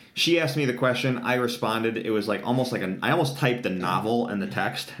 She asked me the question, I responded. It was I almost typed the novel in the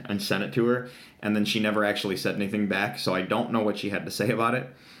text and sent it to her, and then she never actually said anything back, so I don't know what she had to say about it.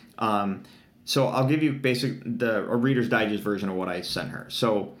 So I'll give you a Reader's Digest version of what I sent her.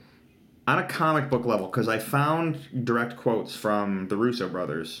 So on a comic book level, because I found direct quotes from the Russo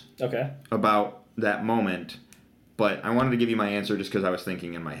brothers about that moment, but I wanted to give you my answer just because I was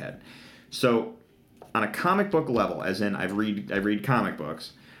thinking in my head. So on a comic book level, as in I read comic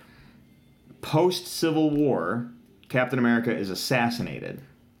books, post-Civil War, Captain America is assassinated.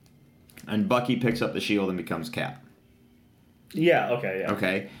 and Bucky picks up the shield and becomes Cap. Yeah, okay, yeah.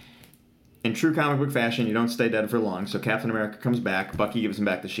 Okay? In true comic book fashion, you don't stay dead for long, so Captain America comes back, Bucky gives him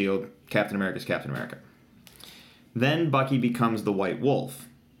back the shield, Captain America's Captain America. Then Bucky becomes the White Wolf.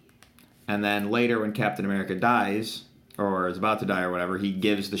 And then later when Captain America dies, or is about to die or whatever, he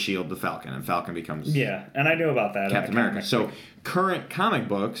gives the shield to Falcon, and Falcon becomes Yeah, and I knew about that. Captain America. So current comic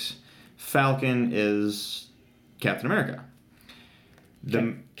books, Falcon is Captain America.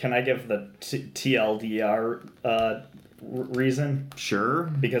 Can I give the TLDR reason? Sure.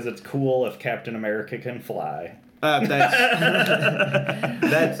 Because it's cool if Captain America can fly. That's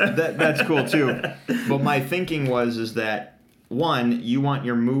cool too. But my thinking is that, one, you want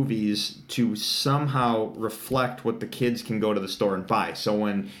your movies to somehow reflect what the kids can go to the store and buy. So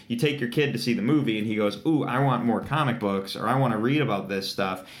when you take your kid to see the movie and he goes, ooh, I want more comic books, or I want to read about this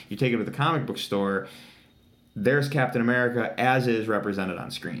stuff, you take him to the comic book store, there's Captain America as is represented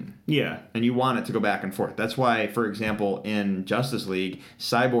on screen. Yeah. And you want it to go back and forth. That's why, for example, in Justice League,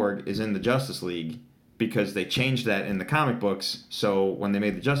 Cyborg is in the Justice League because they changed that in the comic books. So when they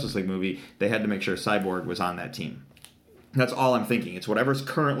made the Justice League movie, they had to make sure Cyborg was on that team. That's all I'm thinking. It's whatever's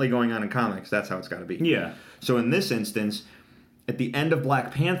currently going on in comics, that's how it's got to be. Yeah. So in this instance, at the end of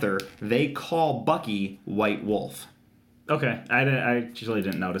Black Panther, they call Bucky White Wolf. Okay, I actually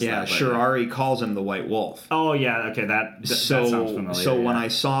didn't notice that. Yeah, Shirari calls him the White Wolf. Oh, yeah, okay, that sounds familiar. So when I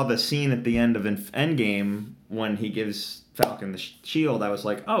saw the scene at the end of Endgame, when he gives Falcon the shield, I was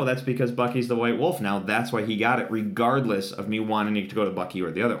like, oh, that's because Bucky's the White Wolf now. That's why he got it, regardless of me wanting to go to Bucky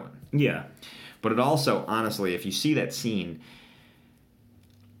or the other one. Yeah. But it also, honestly, if you see that scene,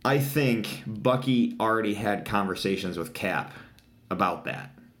 I think Bucky already had conversations with Cap about that.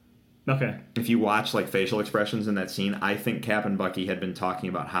 Okay. If you watch like facial expressions in that scene, I think Cap and Bucky had been talking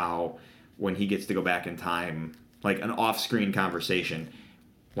about how when he gets to go back in time, like an off-screen conversation,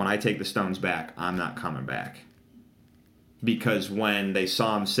 when I take the stones back, I'm not coming back. Because when they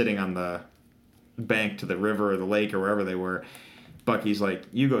saw him sitting on the bank to the river or the lake or wherever they were, Bucky's like,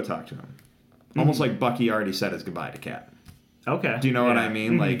 you go talk to him. Almost like Bucky already said his goodbye to Cap. Okay. Do you know what I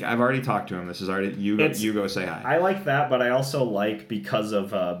mean? Like, I've already talked to him. This is already you go say hi. I like that, but I also like, because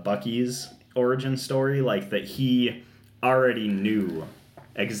of Bucky's origin story, like that he already knew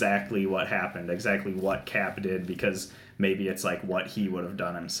exactly what happened, exactly what Cap did, because maybe it's like what he would have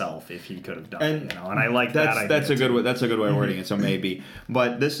done himself if he could have done it, you know. And I like that idea. That's a good way of wording it. So maybe,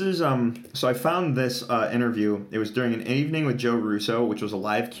 but this is so I found this interview. It was during an evening with Joe Russo, which was a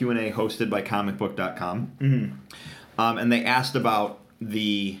live Q&A hosted by comicbook.com. Mm-hmm. And they asked about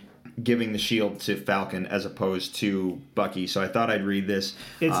the giving the shield to Falcon as opposed to Bucky. So I thought I'd read this.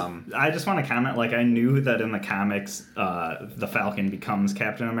 I just want to comment, like, I knew that in the comics, the Falcon becomes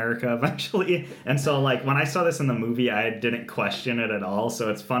Captain America eventually. And so, like, when I saw this in the movie, I didn't question it at all.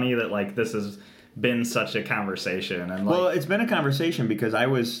 So it's funny that, like, this has been such a conversation. And, like, well, it's been a conversation because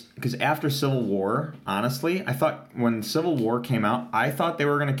after Civil War, honestly, I thought when Civil War came out, I thought they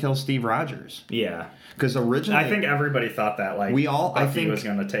were going to kill Steve Rogers. Yeah. Because originally, I think everybody thought that, like, Bucky was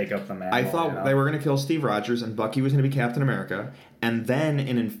going to take up the mantle. I thought they were going to kill Steve Rogers and Bucky was going to be Captain America. And then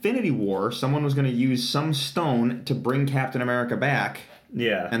in Infinity War, someone was going to use some stone to bring Captain America back.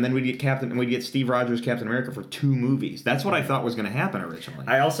 Yeah. And then we'd get Steve Rogers Captain America for 2 movies. That's what I thought was going to happen originally.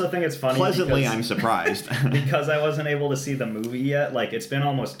 I also think it's funny. Pleasantly, I'm surprised. Because I wasn't able to see the movie yet. Like, it's been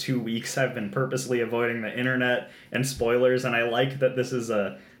almost 2 weeks. I've been purposely avoiding the internet and spoilers, and I like that this is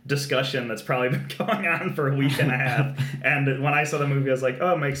a discussion that's probably been going on for a week and a half. And when I saw the movie, I was like,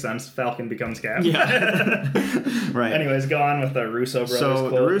 oh, it makes sense. Falcon becomes Cap. Yeah. Right. Anyways, go on with the Russo brothers. So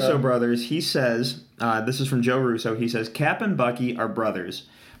quote, the Russo brothers, he says, this is from Joe Russo, he says, Cap and Bucky are brothers.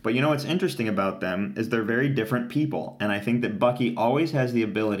 But you know what's interesting about them is they're very different people. And I think that Bucky always has the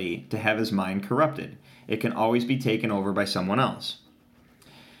ability to have his mind corrupted. It can always be taken over by someone else.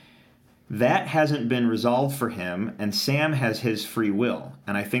 That hasn't been resolved for him, and Sam has his free will.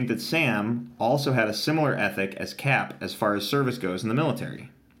 And I think that Sam also had a similar ethic as Cap as far as service goes in the military.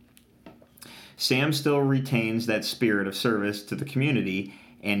 Sam still retains that spirit of service to the community,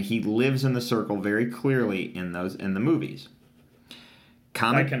 and he lives in the circle very clearly in the movies.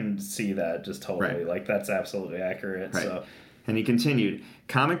 I can see that just totally. Right. Like, that's absolutely accurate. Right. So. And he continued,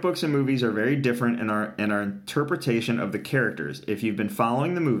 comic books and movies are very different in our interpretation of the characters. If you've been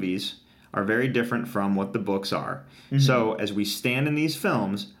following the movies, are very different from what the books are. Mm-hmm. So, as we stand in these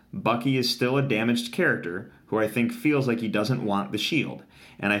films, Bucky is still a damaged character who I think feels like he doesn't want the shield.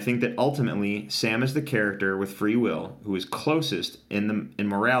 And I think that ultimately, Sam is the character with free will who is closest in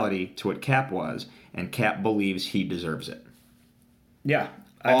morality to what Cap was, and Cap believes he deserves it. Yeah,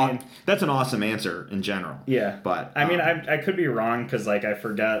 that's an awesome answer in general. Yeah. But I mean, I could be wrong because, like, I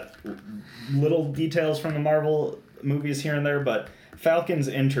forget little details from the Marvel movies here and there, but Falcon's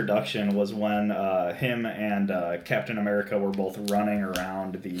introduction was when him and Captain America were both running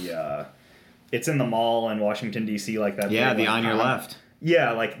around the... it's in the mall in Washington, D.C., like that. Yeah, big, the On Your Left.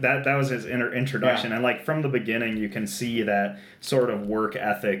 Yeah, like that was his introduction. Yeah. And like from the beginning, you can see that sort of work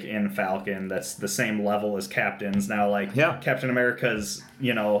ethic in Falcon that's the same level as Captain's. Now, like Captain America's,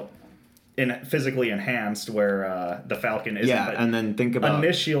 physically enhanced where the Falcon isn't. Yeah, and then think about...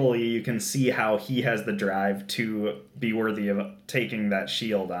 Initially, you can see how he has the drive to be worthy of taking that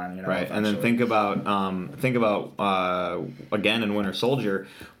shield on, Right, eventually. And then think about again in Winter Soldier,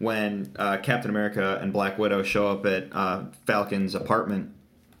 when Captain America and Black Widow show up at Falcon's apartment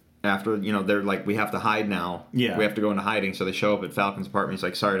after, they're like, we have to hide now. Yeah. We have to go into hiding, so they show up at Falcon's apartment. He's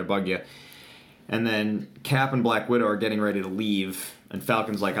like, sorry to bug you. And then Cap and Black Widow are getting ready to leave, and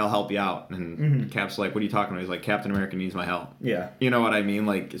Falcon's like, I'll help you out. And Cap's like, what are you talking about? He's like, Captain America needs my help. Yeah. You know what I mean?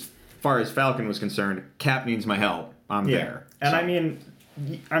 Like, as far as Falcon was concerned, Cap needs my help. I'm there. And so. I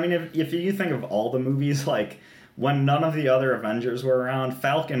mean, if you think of all the movies, like, when none of the other Avengers were around,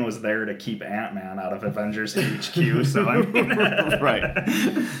 Falcon was there to keep Ant-Man out of Avengers HQ. So I mean,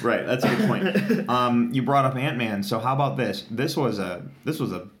 right, that's a good point. You brought up Ant-Man, so how about this? This was a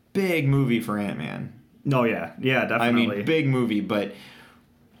big movie for Ant-Man. No, yeah, definitely. I mean, big movie, but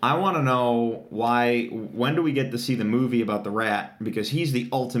I want to know when do we get to see the movie about the rat? Because he's the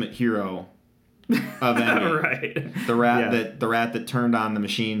ultimate hero of Ant-Man. Right. The rat that turned on the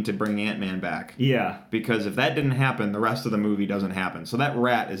machine to bring Ant-Man back. Yeah. Because if that didn't happen, the rest of the movie doesn't happen. So that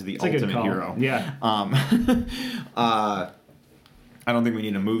rat is the ultimate hero. Yeah. I don't think we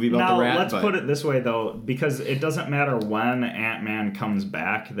need a movie about the rat. Let's put it this way, though, because it doesn't matter when Ant-Man comes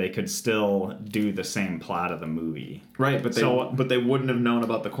back, they could still do the same plot of the movie. Right, but they wouldn't have known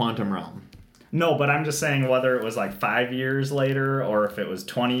about the quantum realm. No, but I'm just saying whether it was like 5 years later or if it was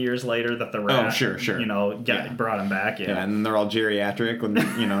 20 years later that the rat, brought him back. Yeah, and they're all geriatric and,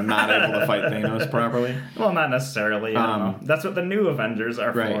 not able to fight Thanos properly. Well, not necessarily. I don't know. That's what the new Avengers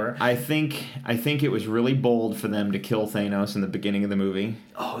are for. I think it was really bold for them to kill Thanos in the beginning of the movie.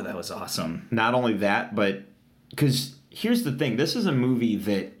 Oh, that was awesome. Not only that, but because here's the thing. This is a movie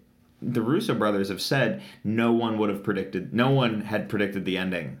that the Russo brothers have said no one had predicted the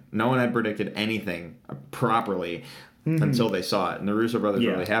ending. No one had predicted anything properly until they saw it. And the Russo brothers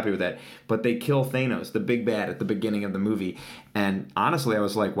were really happy with that. But they kill Thanos, the big bad, at the beginning of the movie. And honestly, I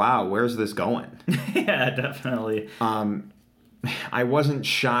was like, wow, where's this going? Yeah, definitely. I wasn't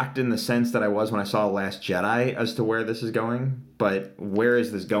shocked in the sense that I was when I saw Last Jedi as to where this is going, but where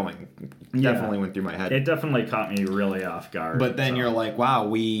is this going? Definitely went through my head. It definitely caught me really off guard. But then you're like, wow,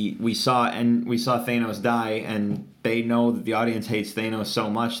 we saw Thanos die, and they know that the audience hates Thanos so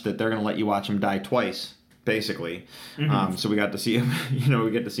much that they're going to let you watch him die twice, basically. So we got to see him.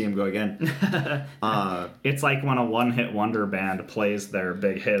 We get to see him go again. It's like when a one-hit wonder band plays their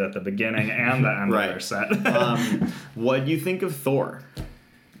big hit at the beginning and the end of their set. What do you think of Thor?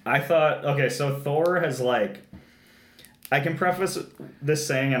 I thought, so Thor has I can preface this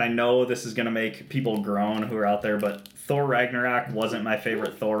saying, and I know this is going to make people groan who are out there, but Thor Ragnarok wasn't my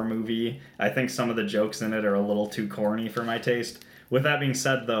favorite Thor movie. I think some of the jokes in it are a little too corny for my taste. With that being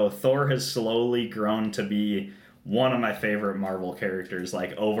said, though, Thor has slowly grown to be one of my favorite Marvel characters,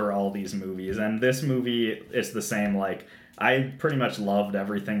 over all these movies. And this movie is the same. I pretty much loved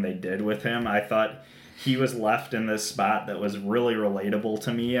everything they did with him. I thought he was left in this spot that was really relatable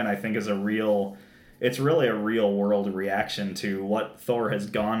to me, and I think it's really a real world reaction to what Thor has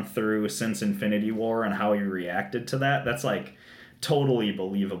gone through since Infinity War and how he reacted to that. That's totally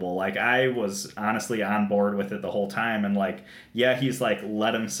believable. I was honestly on board with it the whole time, and he's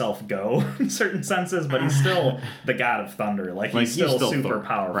let himself go in certain senses, but he's still the god of thunder. He's still super Thor.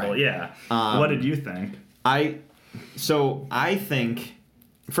 Powerful. Right. Yeah. What did you think? I think,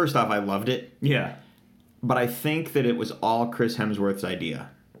 first off, I loved it. Yeah. But I think that it was all Chris Hemsworth's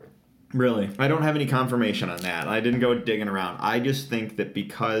idea. Really? I don't have any confirmation on that. I didn't go digging around. I just think that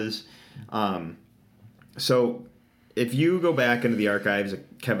because... so if you go back into the archives of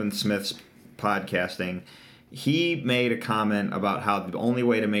Kevin Smith's podcasting, he made a comment about how the only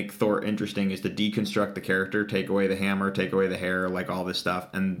way to make Thor interesting is to deconstruct the character, take away the hammer, take away the hair, all this stuff.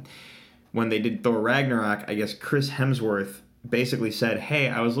 And when they did Thor Ragnarok, I guess Chris Hemsworth basically said, hey,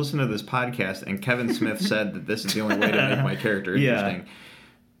 I was listening to this podcast, and Kevin Smith said that this is the only way to make my character interesting. Yeah.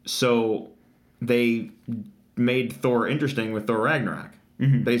 So they made Thor interesting with Thor Ragnarok.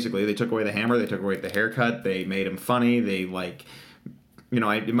 Basically, they took away the hammer, they took away the haircut, they made him funny, they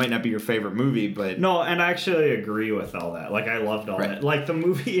it might not be your favorite movie, but No, and I actually agree with all that. Like, I loved all that. Like, the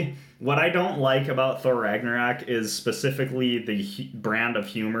movie, what I don't like about Thor Ragnarok is specifically the brand of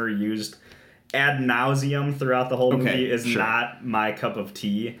humor used ad nauseum throughout the whole movie is not my cup of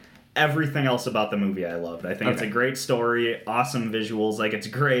tea. Everything else about the movie I loved. I think it's a great story, awesome visuals, like, it's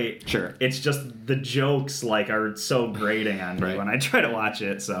great. Sure. It's just the jokes, like, are so grating on me when I try to watch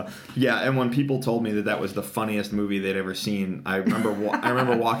it, so. Yeah, and when people told me that was the funniest movie they'd ever seen, I remember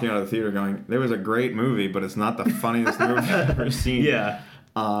walking out of the theater going, "There was a great movie, but it's not the funniest movie I've ever seen." Yeah.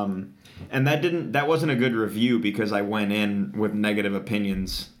 And that wasn't a good review because I went in with negative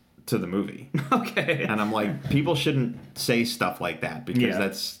opinions to the movie. Okay. And I'm like, people shouldn't say stuff like that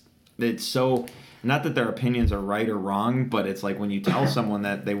because it's so, not that their opinions are right or wrong, but it's like when you tell someone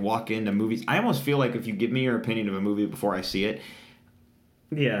that they walk into movies, I almost feel like if you give me your opinion of a movie before I see it,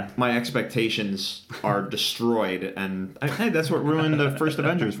 my expectations are destroyed, and hey, that's what ruined the first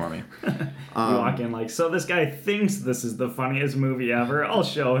Avengers for me. You walk in like, so this guy thinks this is the funniest movie ever. I'll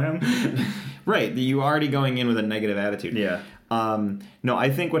show him. Right, you already going in with a negative attitude. Yeah. No,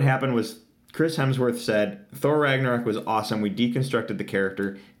 I think what happened was Chris Hemsworth said, Thor Ragnarok was awesome. We deconstructed the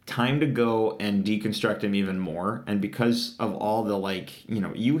character. Time to go and deconstruct him even more. And because of all the, like,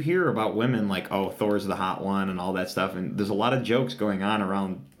 you hear about women like, oh, Thor's the hot one and all that stuff. And there's a lot of jokes going on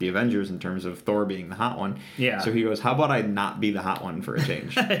around the Avengers in terms of Thor being the hot one. Yeah. So he goes, how about I not be the hot one for a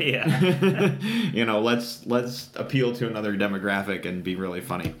change? Yeah. Let's appeal to another demographic and be really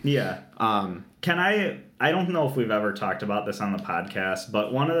funny. Yeah. I don't know if we've ever talked about this on the podcast,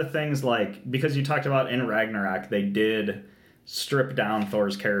 but one of the things, like, because you talked about in Ragnarok, they did strip down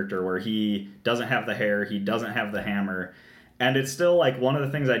Thor's character where he doesn't have the hair, he doesn't have the hammer, and it's still, like, one of the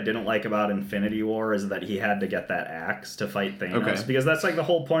things I didn't like about Infinity War is that he had to get that axe to fight Thanos, because that's, like, the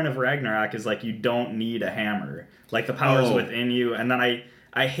whole point of Ragnarok is, like, you don't need a hammer. Like, the power's within you, and then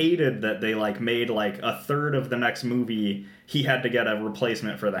I hated that they, like, made, like, a third of the next movie he had to get a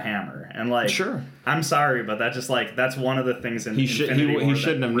replacement for the hammer. And, like, sure, I'm sorry, but that just, like, that's one of the things in Infinity War he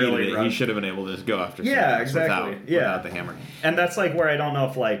shouldn't have really needed it. He should have been able to just go after exactly. without the hammer. And that's, like, where I don't know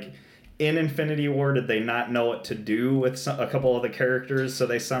if, like, in Infinity War, did they not know what to do with a couple of the characters, so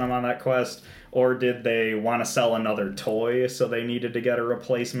they sent them on that quest? Or did they want to sell another toy, so they needed to get a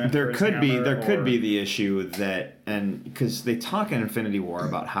replacement? There could be the issue that, and because they talk in Infinity War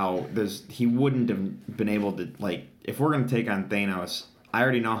about how he wouldn't have been able to, like, if we're going to take on Thanos, I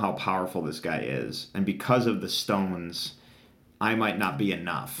already know how powerful this guy is, and because of the stones, I might not be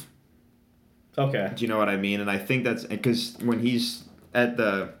enough. Okay. Do you know what I mean? And I think that's because when he's at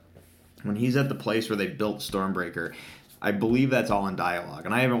the place where they built Stormbreaker, I believe that's all in dialogue.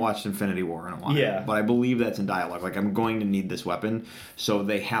 And I haven't watched Infinity War in a while. Yeah. But I believe that's in dialogue. Like, I'm going to need this weapon, so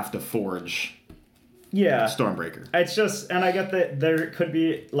they have to forge Stormbreaker. It's just, and I get that there could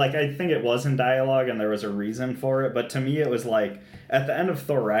be, like, I think it was in dialogue and there was a reason for it, but to me it was like, at the end of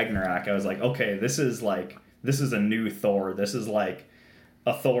Thor Ragnarok, I was like, okay, this is a new Thor. This is, like,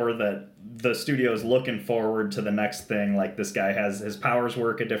 a Thor that the studio's looking forward to the next thing. Like, this guy has his powers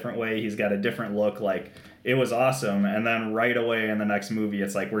work a different way. He's got a different look. Like, it was awesome. And then right away in the next movie,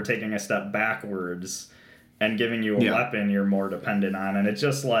 it's like we're taking a step backwards and giving you a weapon you're more dependent on. And it's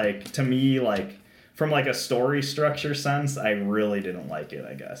just, like, to me, like, from, like, a story structure sense, I really didn't like it,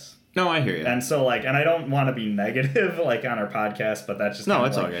 I guess. No, I hear you. And so, like, and I don't want to be negative, like, on our podcast, but that's just no,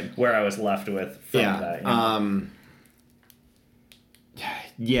 it's like all good. Where I was left with from that. You know?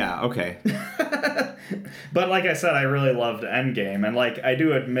 Yeah, okay. But like I said, I really loved Endgame, and, like, I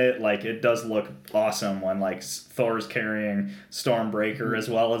do admit, like, it does look awesome when, like, Thor's carrying Stormbreaker as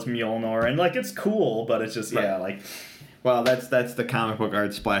well as Mjolnir, and, like, it's cool, but it's just like. Well, that's the comic book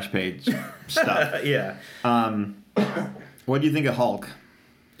art splash page stuff. Yeah. What do you think of Hulk?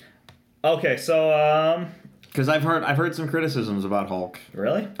 Okay, so because I've heard some criticisms about Hulk.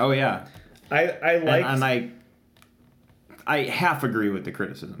 Really? Oh yeah. I liked, and I half agree with the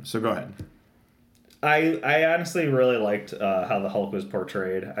criticism. So go ahead. I honestly really liked how the Hulk was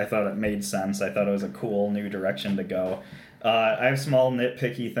portrayed. I thought it made sense. I thought it was a cool new direction to go. I have small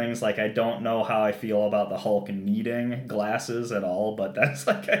nitpicky things, like I don't know how I feel about the Hulk needing glasses at all, but that's,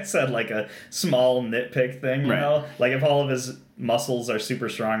 like I said, like a small nitpick thing, you know? Like, if all of his muscles are super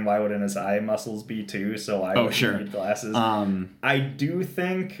strong, why wouldn't his eye muscles be too? So I would need glasses. I do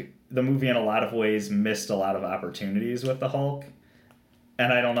think the movie in a lot of ways missed a lot of opportunities with the Hulk.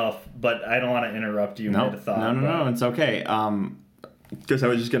 And I don't know but I don't want to interrupt you mid-thought. No, it's okay. Because I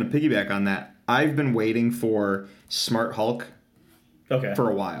was just going to piggyback on that. I've been waiting for Smart Hulk for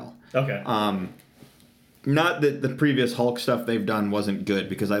a while. Okay. Not that the previous Hulk stuff they've done wasn't good,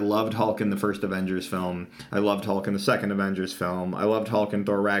 because I loved Hulk in the first Avengers film. I loved Hulk in the second Avengers film. I loved Hulk in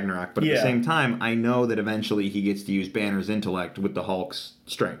Thor Ragnarok. But at the same time, I know that eventually he gets to use Banner's intellect with the Hulk's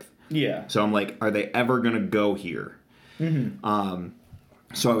strength. Yeah. So I'm like, are they ever going to go here? Mm-hmm.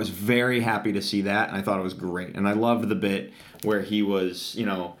 So I was very happy to see that, and I thought it was great. And I loved the bit where he was,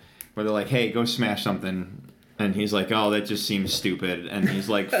 where they're like, hey, go smash something. And he's like, oh, that just seems stupid. And he's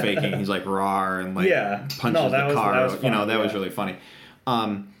like faking. He's like, rawr, and like punches the car. That was funny, that was really funny.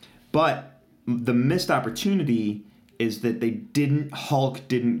 But the missed opportunity is that Hulk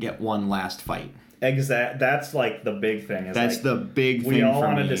didn't get one last fight. That's like the big thing. That's like, the big thing. We all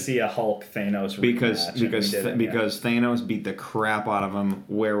wanted to see a Hulk Thanos rematch, because Thanos beat the crap out of him.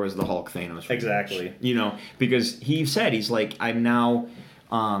 Where was the Hulk Thanos rematch? Exactly. Because he's like, I'm now.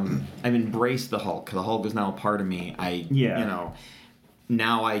 I've embraced the Hulk. The Hulk is now a part of me.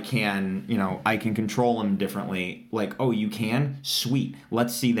 Now I can control him differently. Like, oh, you can? Sweet.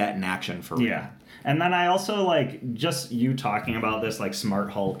 Let's see that in action for real. Yeah. And then I also like just you talking about this like smart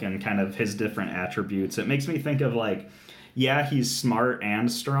Hulk and kind of his different attributes. It makes me think of like, yeah, he's smart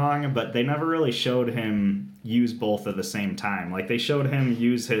and strong, but they never really showed him use both at the same time. Like, they showed him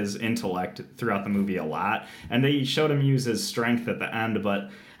use his intellect throughout the movie a lot, and they showed him use his strength at the end,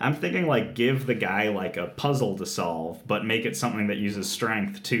 but I'm thinking, like, give the guy, like, a puzzle to solve, but make it something that uses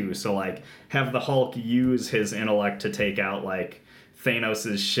strength, too. So, like, have the Hulk use his intellect to take out, like,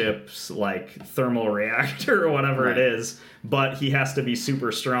 Thanos' ship's, like, thermal reactor or whatever it is, but he has to be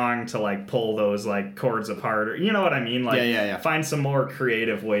super strong to, like, pull those, like, cords apart, or you know what I mean? Like, find some more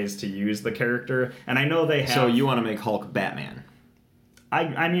creative ways to use the character, and I know they have... So you want to make Hulk Batman?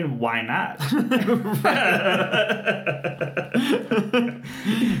 I mean, why not?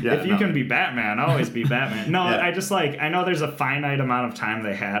 If you can be Batman, always be Batman. No, I just I know there's a finite amount of time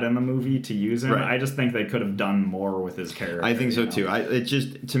they had in the movie to use him. Right. I just think they could have done more with his character. I think so too.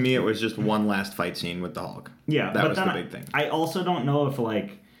 To me, it was just one last fight scene with the Hulk. Yeah, that was the big thing. I also don't know if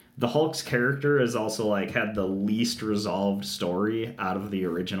the Hulk's character is also had the least resolved story out of the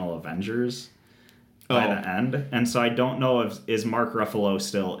original Avengers. By the end, and so I don't know if is Mark Ruffalo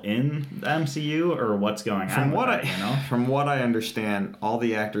still in the MCU or what's going on. From what I understand, all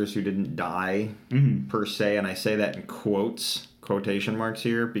the actors who didn't die per se, and I say that in quotation marks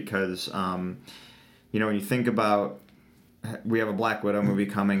here, because when you think about, we have a Black Widow movie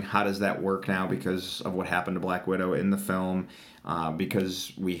coming. How does that work now because of what happened to Black Widow in the film?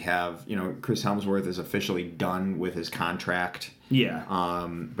 Because we have, Chris Hemsworth is officially done with his contract. Yeah.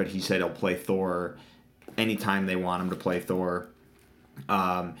 But he said he'll play Thor anytime they want him to play Thor.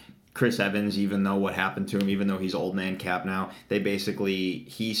 Chris Evans, even though what happened to him, even though he's old man Cap now,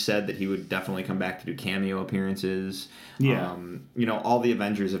 he said that he would definitely come back to do cameo appearances. Yeah. All the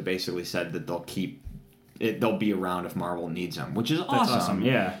Avengers have basically said that they'll be around if Marvel needs them, which is awesome. That's awesome.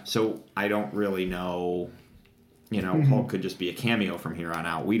 Yeah. So I don't really know. Hulk could just be a cameo from here on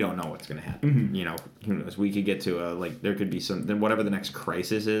out. We don't know what's going to happen. Who knows? We could get to there could be whatever the next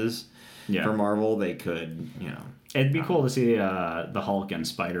crisis is for Marvel, they could, It'd be cool to see the Hulk and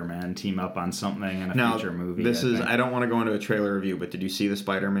Spider-Man team up on something in a future movie. I don't want to go into a trailer review, but did you see the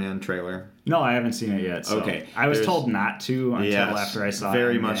Spider-Man trailer? No, I haven't seen it yet. So okay. I was told not to until after I saw it.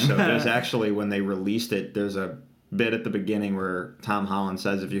 Very much so. There's actually, when they released it, there's a bit at the beginning where Tom Holland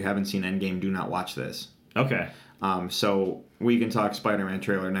says, if you haven't seen Endgame, do not watch this. Okay. So we can talk Spider-Man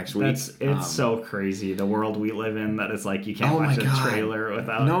trailer next week. It's so crazy, the world we live in, that it's you can't watch a trailer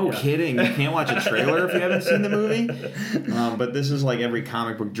without... No kidding. You can't watch a trailer if you haven't seen the movie? But this is every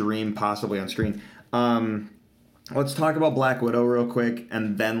comic book dream possibly on screen. Let's talk about Black Widow real quick,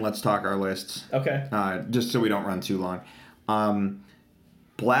 and then let's talk our lists. Okay. Just so we don't run too long.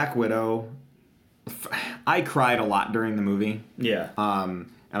 Black Widow, I cried a lot during the movie. Yeah.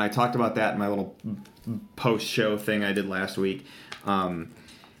 And I talked about that in my little post-show thing I did last week.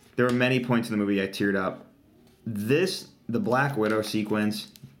 There were many points in the movie I teared up. The Black Widow sequence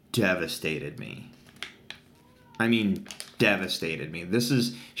devastated me. I mean, devastated me.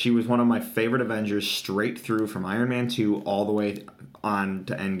 She was one of my favorite Avengers straight through from Iron Man 2 all the way on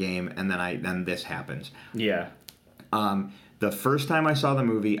to Endgame, and then this happens. Yeah. The first time I saw the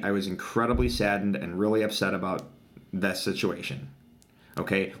movie, I was incredibly saddened and really upset about that situation.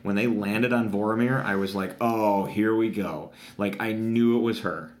 Okay, when they landed on Vormir, I was like, oh, here we go. I knew it was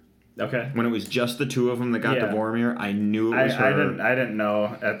her. Okay. When it was just the two of them that got to Vormir, I knew it was her. I didn't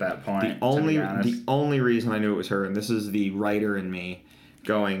know at that point, the only reason I knew it was her, and this is the writer in me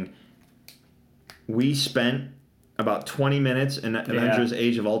going, we spent about 20 minutes in Avengers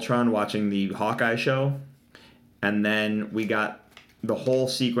Age of Ultron watching the Hawkeye show, and then we got the whole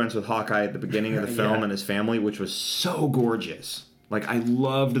sequence with Hawkeye at the beginning of the film Yeah. and his family, which was so gorgeous. Like, I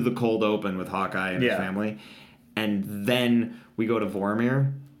loved the cold open with Hawkeye and his family. And then we go to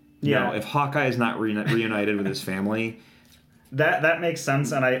Vormir. Yeah. No, if Hawkeye is not reunited with his family... That makes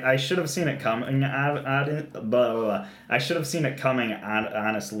sense, and I should have seen it coming. I should have seen it coming,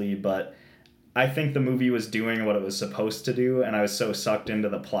 honestly, but I think the movie was doing what it was supposed to do, and I was so sucked into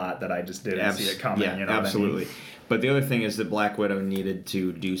the plot that I just didn't see it coming. Yeah, you know absolutely. What I mean? But the other thing is that Black Widow needed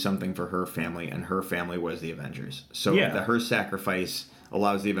to do something for her family, and her family was the Avengers. So if her sacrifice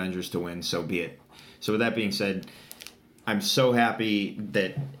allows the Avengers to win, so be it. So with that being said, I'm so happy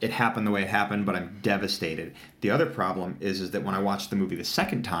that it happened the way it happened, but I'm devastated. The other problem is that when I watched the movie the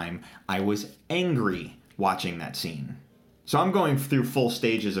second time, I was angry watching that scene. So I'm going through full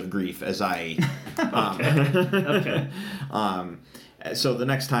stages of grief as I... Okay. So the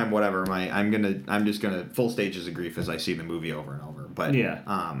next time, whatever, I'm just gonna full stages of grief as I see the movie over and over. But it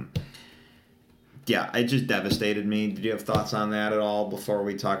just devastated me. Did you have thoughts on that at all before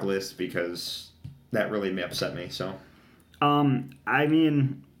we talk list? Because that really upset me. So, I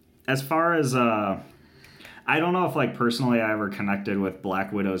mean, as far as I don't know if like personally I ever connected with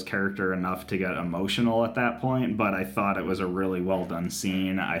Black Widow's character enough to get emotional at that point, but I thought it was a really well done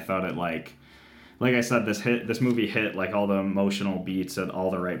scene. I thought it like I said, this movie hit like all the emotional beats at all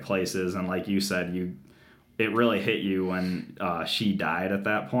the right places, and like you said, it really hit you when she died at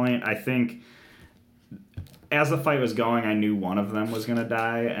that point. I think as the fight was going, I knew one of them was gonna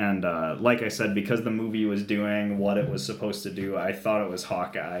die, and like I said, because the movie was doing what it was supposed to do, I thought it was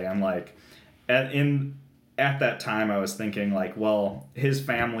Hawkeye. And like at that time, I was thinking like, well, his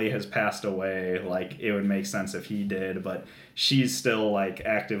family has passed away. Like it would make sense if he did, but she's still like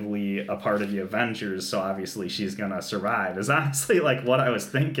actively a part of the Avengers, so obviously she's gonna survive. Is honestly like what I was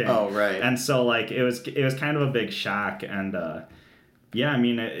thinking. Oh right. And so like it was kind of a big shock, and yeah, I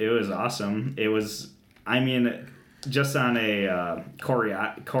mean it was awesome. It was, I mean, just on a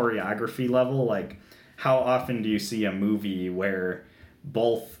choreography level, like how often do you see a movie where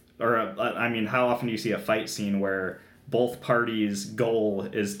how often do you see a fight scene where both parties' goal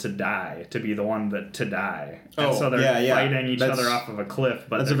is to be the one to die? And so they're fighting each other off of a cliff.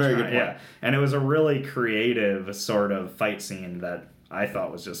 But that's a very good point. Yeah, and it was a really creative sort of fight scene that I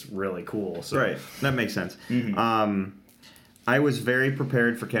thought was just really cool. So. Right, that makes sense. Mm-hmm. I was very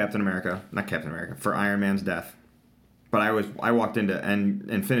prepared for for Iron Man's death. But I walked into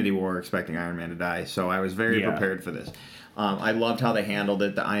Infinity War expecting Iron Man to die, so I was very prepared for this. I loved how they handled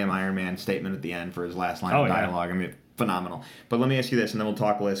it, the I am Iron Man statement at the end for his last line of dialogue. I mean, phenomenal. But let me ask you this, and then we'll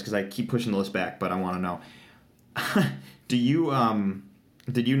talk list, because I keep pushing the list back, but I want to know. Did you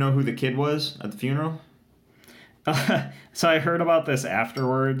know who the kid was at the funeral? So I heard about this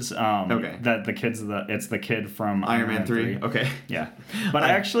afterwards. Okay. That it's the kid from Iron Man 3. Okay. Yeah. But I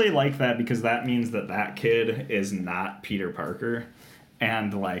actually like that because that means that kid is not Peter Parker.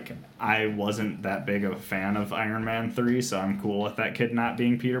 And, like, I wasn't that big of a fan of Iron Man 3, so I'm cool with that kid not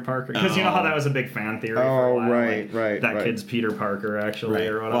being Peter Parker. Because you know how that was a big fan theory for a while? Right. That kid's Peter Parker, actually,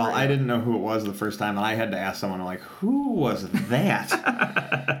 or whatever. Well, I didn't know who it was the first time, and I had to ask someone, like, who was that?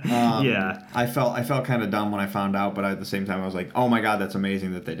 Yeah. I felt kind of dumb when I found out, but at the same time, I was like, oh my god, that's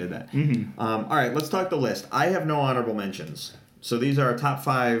amazing that they did that. Mm-hmm. All right, let's talk the list. I have no honorable mentions. So these are our top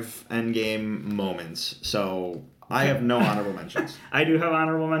 5 Endgame moments. So... I have no honorable mentions. I do have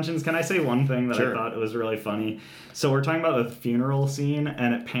honorable mentions. Can I say one thing that Sure. I thought was really funny? So we're talking about the funeral scene,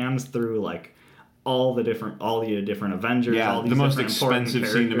 and it pans through like all the different Avengers. Yeah, all these the most different important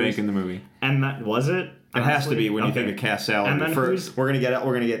expensive scene to make in the movie. And that was it. It has to be when you think of cast salary. And then we're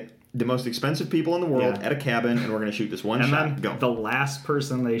gonna get the most expensive people in the world at a cabin, and we're gonna shoot this one shot. And then the last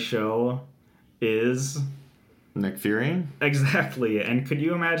person they show is Nick Fury. Exactly. And could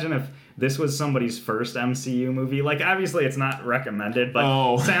you imagine if this was somebody's first MCU movie? Like, obviously it's not recommended,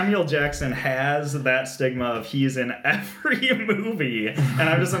 but Samuel Jackson has that stigma of he's in every movie. And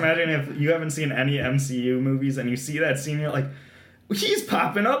I'm just imagining if you haven't seen any MCU movies and you see that scene, you're like, he's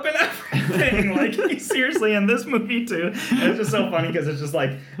popping up in everything. Like, he's seriously in this movie too. And it's just so funny because it's just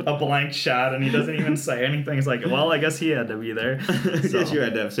like a blank shot and he doesn't even say anything. It's like, well, I guess he had to be there. I guess you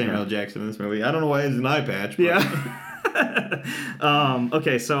had to have Samuel Jackson in this movie. I don't know why he's an eye patch. But. Yeah.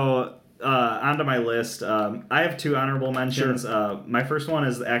 Okay, so onto my list. I have 2 honorable mentions. Sure. My first one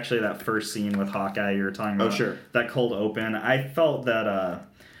is actually that first scene with Hawkeye you were talking about. Oh, sure. That cold open. I felt that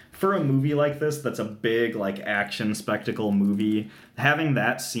for a movie like this, that's a big like action spectacle movie, having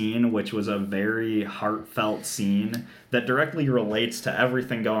that scene, which was a very heartfelt scene that directly relates to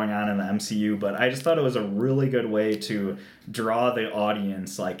everything going on in the MCU, but I just thought it was a really good way to draw the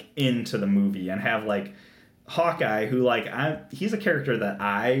audience like into the movie and have like Hawkeye, who like he's a character that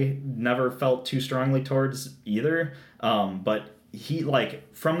I never felt too strongly towards either. But he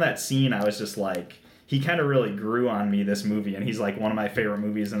like from that scene, I was just like, he kind of really grew on me this movie, and he's like one of my favorite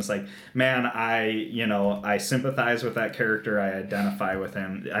movies. And it's like, man, I sympathize with that character. I identify with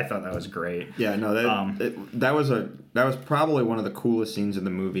him. I thought that was great. Yeah, no, that was probably one of the coolest scenes in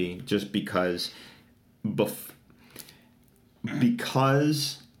the movie, just because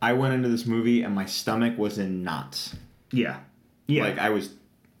because I went into this movie and my stomach was in knots. Yeah. Like I was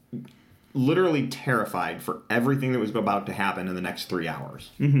literally terrified for everything that was about to happen in the next 3 hours.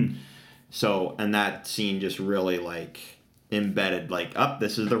 Mm-hmm. So, and that scene just really like embedded, like,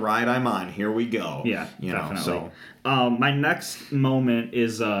 this is the ride I'm on. Here we go. Yeah, you definitely. know. So, my next moment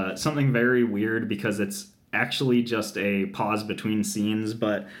is something very weird because it's actually just a pause between scenes.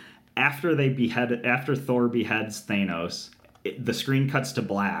 But after Thor beheads Thanos, the screen cuts to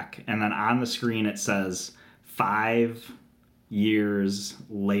black, and then on the screen it says 5 years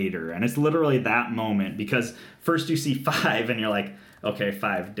later, and it's literally that moment, because first you see 5 and you're like, okay,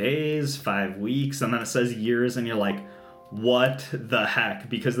 5 days, 5 weeks, and then it says years and you're like, what the heck?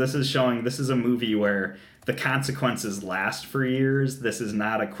 Because this is a movie where the consequences last for years. This is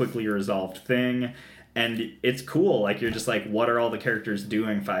not a quickly resolved thing, and it's cool. Like, you're just like, what are all the characters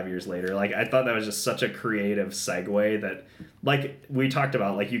doing 5 years later? Like, I thought that was just such a creative segue that, like we talked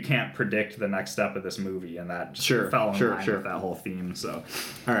about, like, you can't predict the next step of this movie, and that just fell in line with that whole theme. So,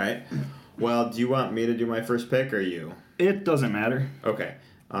 all right. Well, do you want me to do my first pick, or you? It doesn't matter. Okay.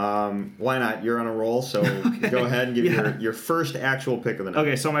 Why not? You're on a roll, so go ahead and give your first actual pick of the night.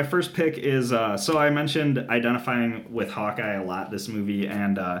 Okay, so my first pick is, so I mentioned identifying with Hawkeye a lot this movie,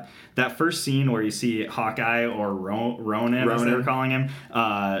 and that first scene where you see Hawkeye, or Ronin, as they were calling him,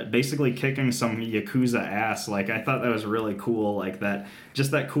 basically kicking some Yakuza ass. Like, I thought that was really cool, like that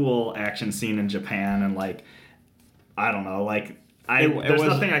cool action scene in Japan, and like, I don't know, like, there's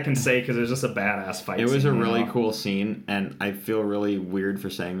nothing I can say because it was just a badass fight scene. It was a really cool scene, and I feel really weird for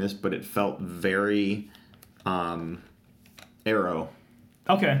saying this, but it felt very Arrow.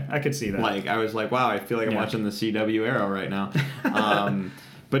 Okay, I could see that. Like, I was like, wow, I feel like I'm watching the CW Arrow right now.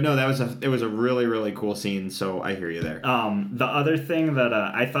 But no, it was a really, really cool scene, so I hear you there. The other thing that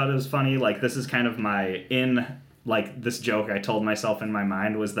I thought was funny, like, this is kind of this joke I told myself in my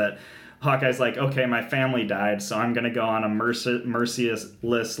mind, was that Hawkeye's like, okay, my family died, so I'm going to go on a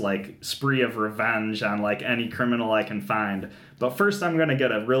merciless, like, spree of revenge on, like, any criminal I can find. But first I'm going to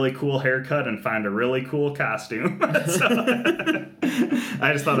get a really cool haircut and find a really cool costume. So,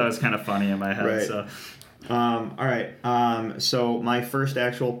 I just thought that was kind of funny in my head. Right. So. All right. So my first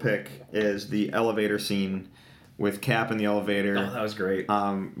actual pick is the elevator scene with Cap in the elevator. Oh, that was great.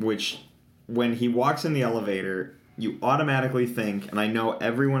 Which, when he walks in the elevator, you automatically think, and I know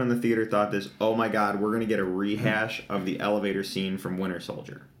everyone in the theater thought this, oh my God, we're going to get a rehash of the elevator scene from Winter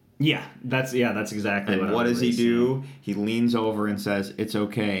Soldier. Yeah, that's exactly and what does he do? He leans over and says, it's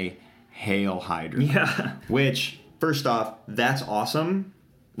okay, hail Hydra. Yeah. Which, first off, that's awesome.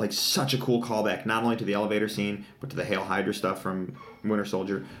 Like, such a cool callback, not only to the elevator scene, but to the hail Hydra stuff from Winter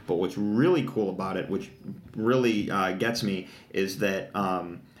Soldier. But what's really cool about it, which really gets me, is that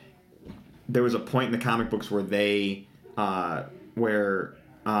there was a point in the comic books where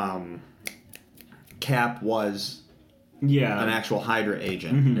Cap was an actual Hydra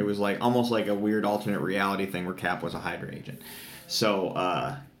agent. Mm-hmm. It was like almost like a weird alternate reality thing where Cap was a Hydra agent. So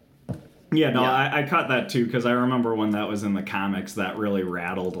I caught that too, because I remember when that was in the comics, that really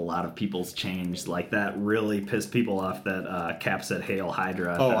rattled a lot of people's change. Like, that really pissed people off that Cap said "Hail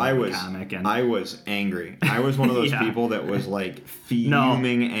Hydra." I was angry. I was one of those people that was like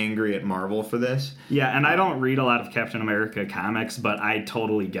fuming angry at Marvel for this. Yeah, and I don't read a lot of Captain America comics, but I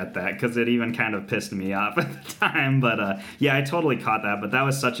totally get that, because it even kind of pissed me off at the time. But I totally caught that. But that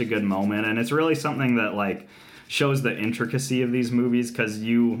was such a good moment, and it's really something that, like, shows the intricacy of these movies, because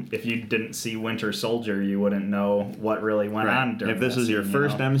if you didn't see Winter Soldier, you wouldn't know what really went on during if this is your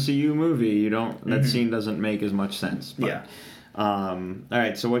first MCU movie, that scene doesn't make as much sense. But, all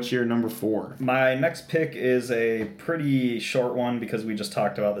right, so what's your number 4? My next pick is a pretty short one, because we just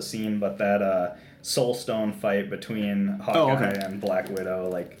talked about the scene, but that Soul Stone fight between Hawkeye and Black Widow,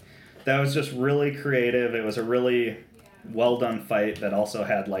 like, that was just really creative. It was a really well done fight that also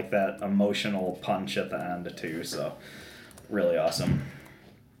had, like, that emotional punch at the end too, so really awesome.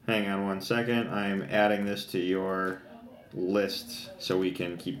 Hang on one second, I'm adding this to your list so we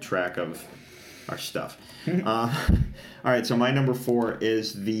can keep track of our stuff. All right, so my number 4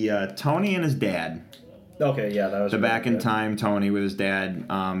 is the Tony and his dad. Okay, yeah, that was the really back in time Tony with his dad,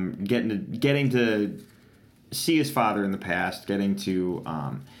 getting to see his father in the past, getting to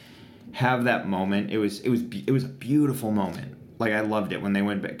have that moment. It was a beautiful moment. Like, I loved it when they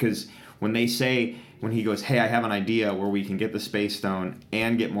went back, because when he goes, hey, I have an idea where we can get the Space Stone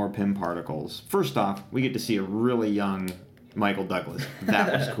and get more Pym particles. First off, we get to see a really young Michael Douglas.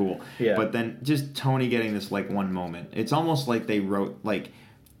 That was cool. Yeah. But then just Tony getting this, like, one moment. It's almost like they wrote, like,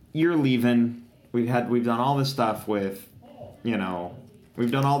 you're leaving. We've done all this stuff with,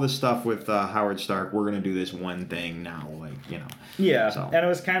 we've done all this stuff with Howard Stark. We're going to do this one thing now, Yeah, So. and it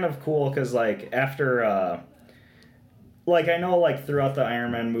was kind of cool because, like, after, I know, like, throughout the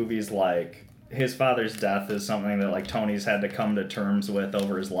Iron Man movies, like, his father's death is something that, like, Tony's had to come to terms with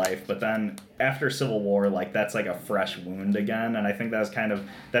over his life, but then after Civil War, like, that's, like, a fresh wound again, and I think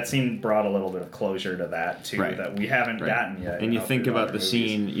that scene brought a little bit of closure to that, too, Right. that we haven't gotten yet. And you think through about other the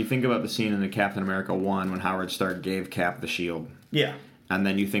movies. scene in the Captain America 1 when Howard Stark gave Cap the shield. Yeah. And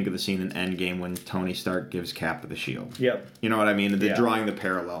then you think of the scene in Endgame when Tony Stark gives Cap the shield. Yep. You know what I mean? Yeah. Drawing the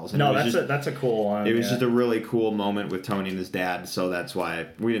parallels. And No, it was that's a cool one. It was just a really cool moment with Tony and his dad, so that's why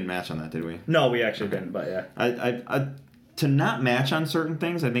we didn't match on that, did we? No, we actually didn't, but yeah. I to not match on certain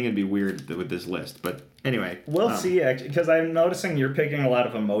things, I think it'd be weird with this list. But anyway, We'll see, actually, because I'm noticing you're picking a lot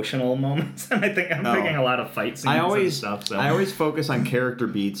of emotional moments, and I think I'm picking a lot of fight scenes and stuff. So I always focus on character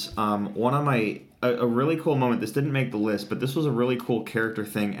beats. One of my a really cool moment. This didn't make the list, but this was a really cool character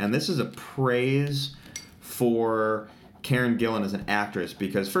thing, and this is a praise for Karen Gillan as an actress,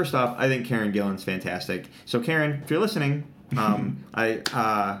 because first off, I think Karen Gillan's fantastic. So Karen, if you're listening,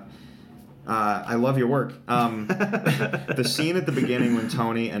 I love your work. The scene at the beginning when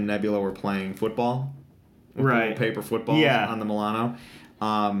Tony and Nebula were playing football, with the little paper footballs on the Milano,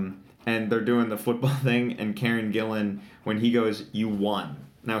 and they're doing the football thing, and Karen Gillan, when he goes, "You won."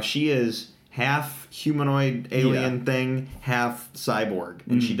 Now she is half humanoid alien thing, half cyborg,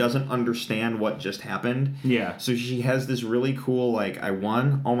 and she doesn't understand what just happened. Yeah. So she has this really cool, like, I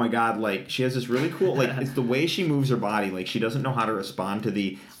won. Oh my god, like, she has this really cool, like, it's the way she moves her body. Like, she doesn't know how to respond to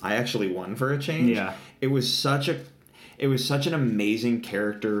the I actually won for a change. Yeah. It was such an amazing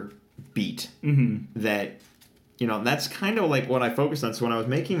character beat that, that's kind of like what I focused on. So when I was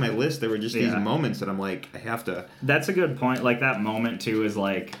making my list, there were just these moments that I'm like, I have to. That's a good point. Like, that moment, too, is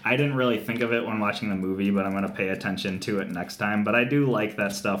like, I didn't really think of it when watching the movie, but I'm going to pay attention to it next time. But I do like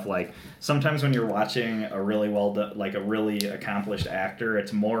that stuff. Like, sometimes when you're watching a really a really accomplished actor,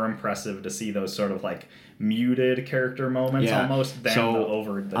 it's more impressive to see those sort of, like, muted character moments almost than so the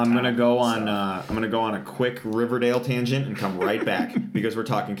over the top. I'm gonna go on a quick Riverdale tangent and come right back because we're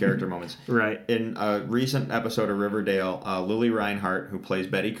talking character moments. Right. In a recent episode of Riverdale, Lily Reinhart, who plays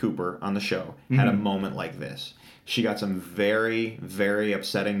Betty Cooper on the show, had a moment like this. She got some very, very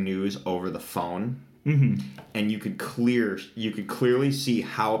upsetting news over the phone, and you could clearly see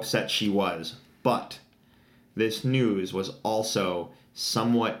how upset she was. But this news was also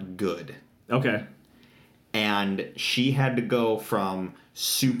somewhat good. Okay. And she had to go from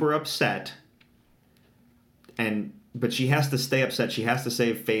super upset, but she has to stay upset. She has to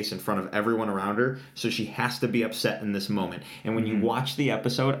save face in front of everyone around her, so she has to be upset in this moment. And when you watch the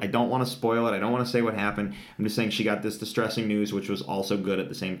episode, I don't want to spoil it. I don't want to say what happened. I'm just saying she got this distressing news, which was also good at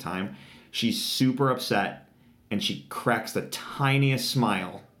the same time. She's super upset, and she cracks the tiniest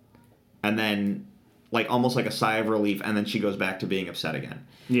smile, and then, like, almost like a sigh of relief, and then she goes back to being upset again.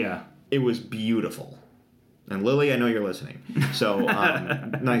 Yeah. It was beautiful. And Lily, I know you're listening, so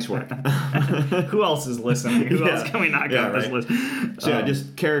nice work. Who else is listening? Who else can we knock out this list? So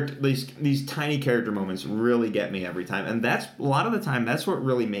just these tiny character moments really get me every time, and that's a lot of the time. That's what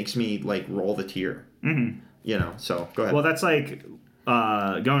really makes me like roll the tear. So go ahead. Well, that's like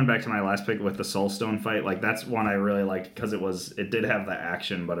going back to my last pick with the Soulstone fight. Like, that's one I really liked because it did have the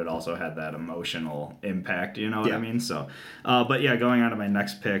action, but it also had that emotional impact. You know what I mean? So, but yeah, going on to my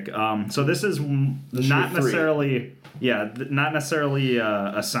next pick. So this is not necessarily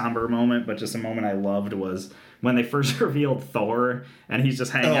a somber moment, but just a moment I loved was when they first revealed Thor, and he's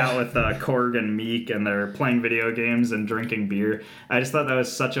just hanging out with Korg and Meek, and they're playing video games and drinking beer. I just thought that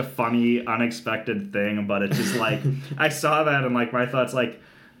was such a funny, unexpected thing, but it's just like, I saw that, and like my thoughts like,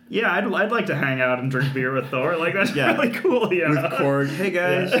 yeah, I'd like to hang out and drink beer with Thor. Like, that's really cool, you know? With Korg. Hey,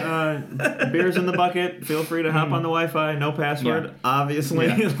 guys, beer's in the bucket. Feel free to hop on the Wi-Fi. No password, obviously.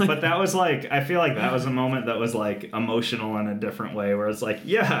 Yeah. But that was like, I feel like that was a moment that was like emotional in a different way, where it's like,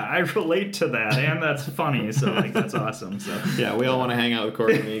 yeah, I relate to that, and that's funny. So, like, that's awesome. So yeah, we all want to hang out with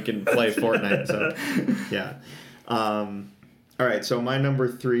Korg and Meek and play Fortnite. So, yeah. All right, so my number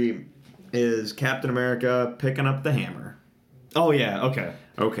 3 is Captain America picking up the hammer. Oh, yeah, okay.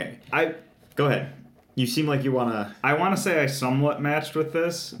 Okay. Go ahead. You seem like you want to... I want to say I somewhat matched with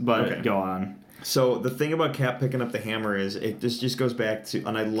this, but go on. So the thing about Cap picking up the hammer is this just goes back to,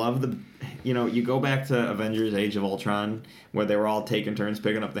 and I love you go back to Avengers Age of Ultron where they were all taking turns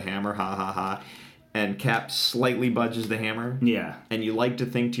picking up the hammer, ha ha ha, and Cap slightly budges the hammer. Yeah. And you like to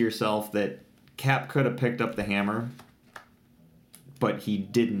think to yourself that Cap could have picked up the hammer, but he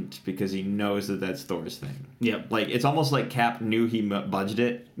didn't because he knows that that's Thor's thing. Yep. Like, it's almost like Cap knew he budged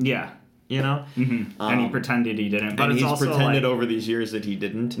it. Yeah. You know? Mm-hmm. And he pretended he didn't. But and it's he's also pretended like, over these years that he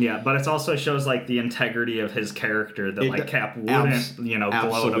didn't. Yeah, but it also shows, like, the integrity of his character that, like, Cap wouldn't, gloat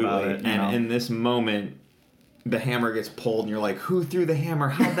absolutely. about it. And in this moment, the hammer gets pulled, and you're like, who threw the hammer?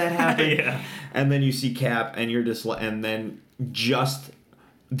 How'd that happen? Yeah. And then you see Cap, and you're just... And then just...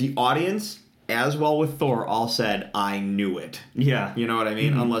 The audience, as well with Thor, all said, I knew it. Yeah. You know what I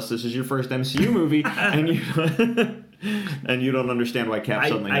mean? Mm-hmm. Unless this is your first MCU movie, and you... And you don't understand why Cap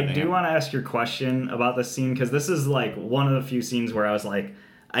suddenly I do want to ask your question about this scene, because this is, like, one of the few scenes where I was like,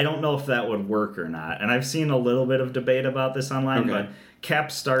 I don't know if that would work or not. And I've seen a little bit of debate about this online, but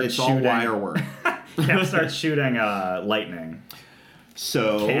Cap starts shooting... It's all wire work. Cap starts shooting lightning.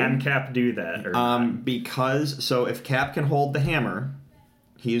 So... Can Cap do that? Or not? Because... So if Cap can hold the hammer,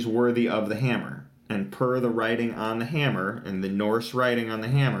 he is worthy of the hammer. And per the writing on the hammer, and the Norse writing on the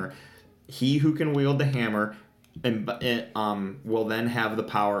hammer, he who can wield the hammer... will then have the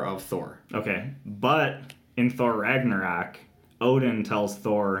power of Thor. Okay, but in Thor Ragnarok, Odin tells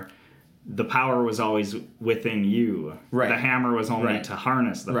Thor, the power was always within you. Right. The hammer was only to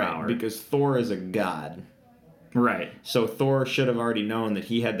harness the power. Because Thor is a god. Right. So Thor should have already known that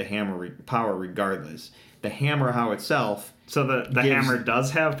he had the hammer power regardless. The hammer, how itself... So the hammer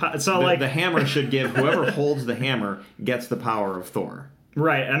does have power? So the hammer should give... Whoever holds the hammer gets the power of Thor.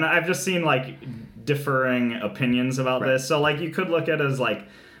 Right, and I've just seen, like, differing opinions about this. So, like, you could look at it as, like,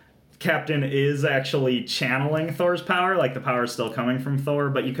 Captain is actually channeling Thor's power, like, the power is still coming from Thor,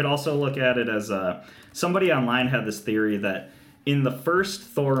 but you could also look at it as somebody online had this theory that in the first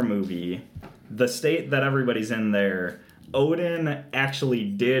Thor movie, the state that everybody's in there, Odin actually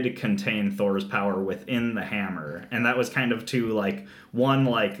did contain Thor's power within the hammer, and that was kind of to, like, one,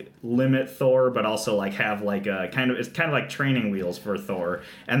 like, limit Thor, but also, like, have, like, a it's kind of like training wheels for Thor.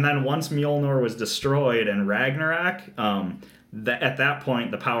 And then once Mjolnir was destroyed in Ragnarok, at that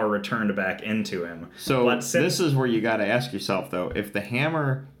point, the power returned back into him. So this is where you got to ask yourself, though, if the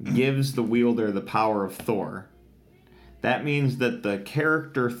hammer gives the wielder the power of Thor, that means that the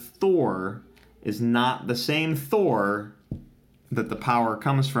character Thor is not the same Thor that the power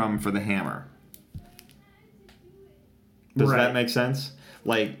comes from for the hammer. Does that make sense?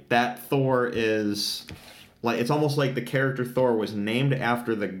 Like, that Thor is... like, it's almost like the character Thor was named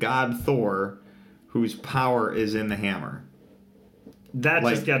after the god Thor, whose power is in the hammer. That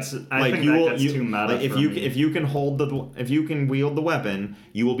just gets... I think that gets too meta like, if you can wield the weapon,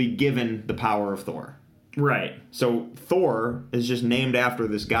 you will be given the power of Thor. Right. So Thor is just named after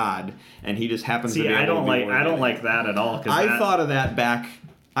this god, and he just happens to be able to be I don't like that at all. I thought of that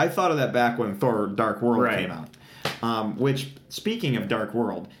back when Thor Dark World came out. Which, speaking of Dark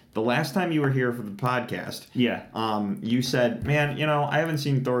World, the last time you were here for the podcast, you said, man, I haven't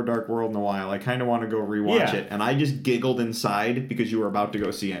seen Thor Dark World in a while. I kind of want to go rewatch it. And I just giggled inside because you were about to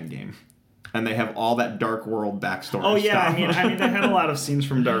go see Endgame. And they have all that Dark World backstory. Oh yeah, stuff. I mean, they had a lot of scenes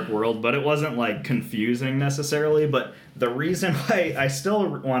from Dark World, but it wasn't like confusing necessarily. But the reason why I still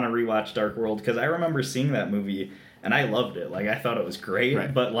want to rewatch Dark World, because I remember seeing that movie and I loved it. Like, I thought it was great,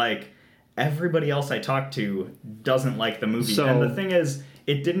 right. But like everybody else I talked to doesn't like the movie. So, and the thing is,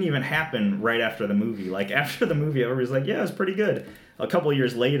 it didn't even happen right after the movie. Like, after the movie, everybody's like, yeah, it was pretty good. A couple of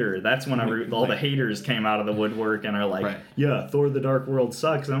years later, that's when all the haters came out of the woodwork and are like, yeah, Thor the Dark World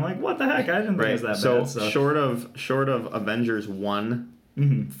sucks. And I'm like, what the heck? I didn't think it was that bad. So short of Avengers 1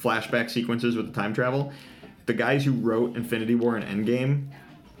 flashback sequences with the time travel, the guys who wrote Infinity War and Endgame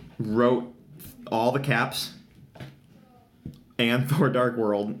wrote all the Caps and Thor Dark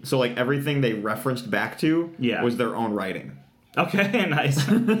World. So, like, everything they referenced back to was their own writing. Okay, nice.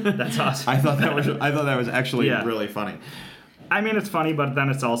 That's awesome. I thought that was actually really funny. I mean, it's funny, but then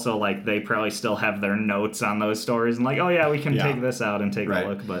it's also like they probably still have their notes on those stories and like, oh yeah, we can take this out and take a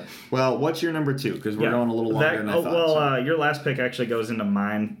look. But well, what's your number 2? Because we're going a little longer than I thought. Your last pick actually goes into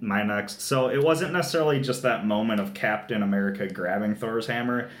my next. So it wasn't necessarily just that moment of Captain America grabbing Thor's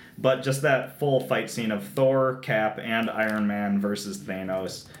hammer, but just that full fight scene of Thor, Cap, and Iron Man versus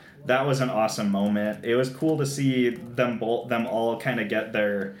Thanos. that was an awesome moment. It was cool to see them all kind of get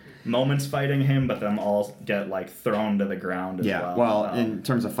their moments fighting him, but them all get like thrown to the ground as well. Yeah, well, in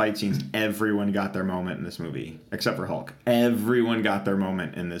terms of fight scenes, everyone got their moment in this movie, except for Hulk. Everyone got their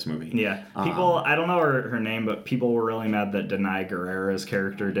moment in this movie. Yeah, people, I don't know her name, but people were really mad that Denai Guerrera's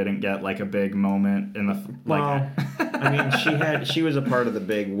character didn't get like a big moment in the I mean, she was a part of the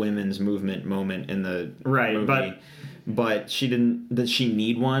big women's movement moment in the movie. But she didn't. Does she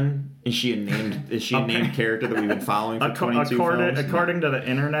need one? Is she a named character that we've been following for 22 films? According to the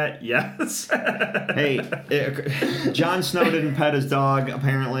internet, yes. Hey, Jon Snow didn't pet his dog,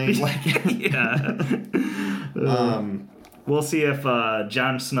 apparently. Yeah. We'll see if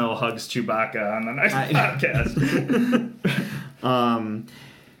Jon Snow hugs Chewbacca on the next podcast.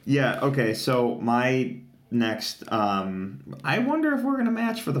 Yeah, okay, so my next... I wonder if we're going to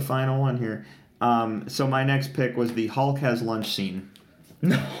match for the final one here. So my next pick was the Hulk has lunch scene.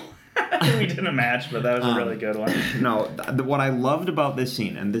 No. We didn't match, but that was a really good one. No, what I loved about this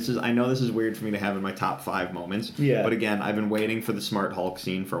scene, and I know this is weird for me to have in my top 5 moments, but again, I've been waiting for the smart Hulk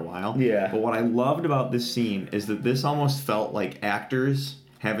scene for a while. Yeah. But what I loved about this scene is that this almost felt like actors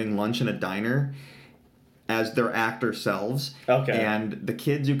having lunch in a diner as their actor selves. Okay. And the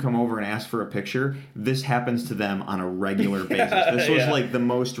kids who come over and ask for a picture, this happens to them on a regular basis. This was like the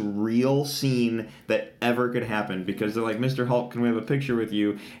most real scene that ever could happen, because they're like, Mr. Hulk, can we have a picture with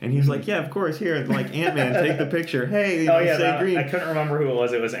you? And he's like, yeah, of course, here. Like, Ant-Man, take the picture. Hey, say green. I couldn't remember who it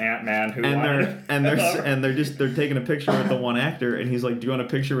was. It was Ant-Man who they're taking a picture with the one actor, and he's like, do you want a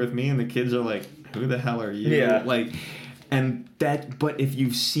picture with me? And the kids are like, who the hell are you? Yeah. Like, but if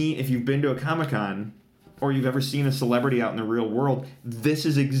you've been to a Comic-Con, or you've ever seen a celebrity out in the real world, this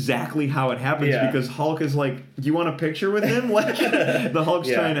is exactly how it happens, because Hulk is like, do you want a picture with him? Like, the Hulk's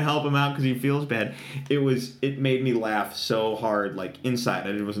trying to help him out because he feels bad. It made me laugh so hard, like inside.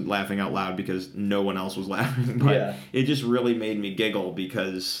 I wasn't laughing out loud because no one else was laughing, but it just really made me giggle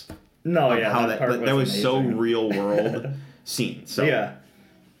because how that was amazing. So real world scene. So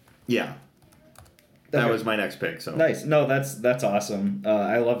yeah. That was my next pick. So nice. No, that's awesome.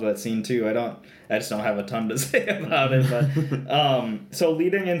 I love that scene too. I just don't have a ton to say about it. But so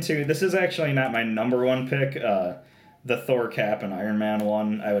leading into, this is actually not my number one pick. The Thor, Cap, and Iron Man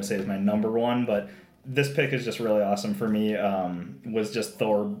one, I would say, is my number one. But this pick is just really awesome for me. Was just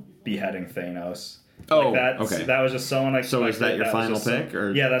Thor beheading Thanos. Okay. That was just so unexpected. So is that your final pick?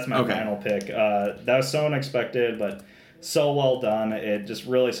 Yeah, that's my final pick. That was so unexpected, but so well done. It just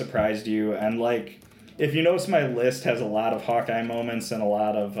really surprised you. And like, if you notice, my list has a lot of Hawkeye moments and a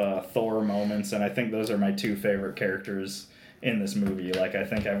lot of Thor moments, and I think those are my 2 favorite characters in this movie. Like, I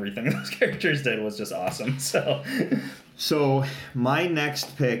think everything those characters did was just awesome. So my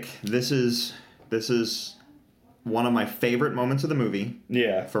next pick, this is one of my favorite moments of the movie.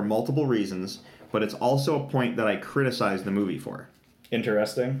 Yeah. For multiple reasons, but it's also a point that I criticize the movie for.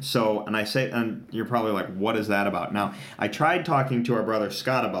 Interesting. So, and you're probably like, what is that about? Now, I tried talking to our brother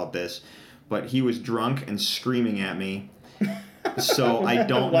Scott about this, but he was drunk and screaming at me. So I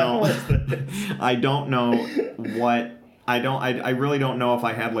don't know. I don't know what. I really don't know if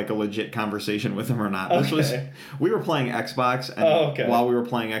I had like a legit conversation with him or not. We were playing Xbox, and while we were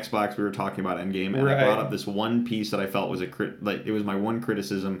playing Xbox, we were talking about Endgame, and I brought up this one piece that I felt was it was my one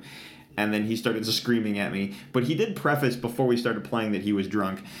criticism. And then he started screaming at me. But he did preface before we started playing that he was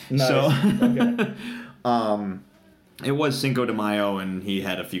drunk. Nice. So, it was Cinco de Mayo, and he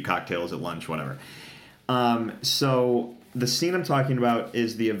had a few cocktails at lunch, whatever. So the scene I'm talking about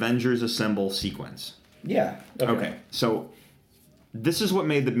is the Avengers Assemble sequence. Yeah. Okay. So this is what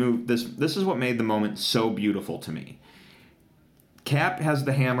made this is what made the moment so beautiful to me. Cap has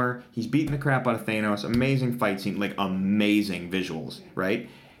the hammer. He's beating the crap out of Thanos. Amazing fight scene, like amazing visuals, right?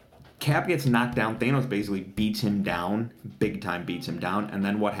 Cap gets knocked down. Thanos basically beats him down, big time beats him down. And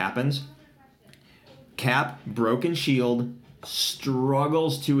then what happens? Cap, broken shield,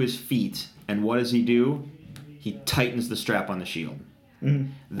 struggles to his feet. And what does he do? He tightens the strap on the shield.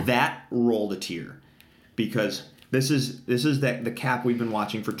 Mm-hmm. That rolled a tear. Because this is the Cap we've been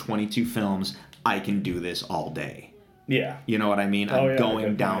watching for 22 films. I can do this all day. Yeah. You know what I mean? I'm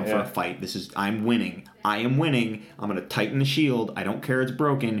going down for a fight. I'm winning. I am winning. I'm going to tighten the shield. I don't care it's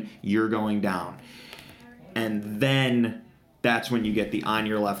broken. You're going down. And then that's when you get the on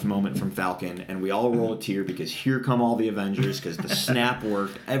your left moment from Falcon, and we all roll a tear because here come all the Avengers, because the snap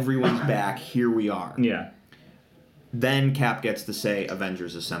worked. Everyone's back. Here we are. Yeah. Then Cap gets to say,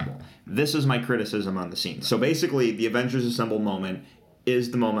 Avengers Assemble. This is my criticism on the scene. So basically, the Avengers Assemble moment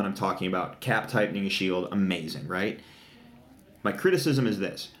is the moment I'm talking about. Cap tightening his shield. Amazing, right? My criticism is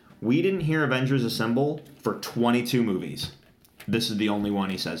this. We didn't hear Avengers Assemble for 22 movies. This is the only one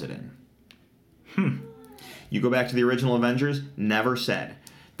he says it in. You go back to the original Avengers, never said.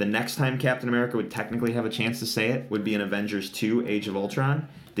 The next time Captain America would technically have a chance to say it would be in Avengers 2, Age of Ultron.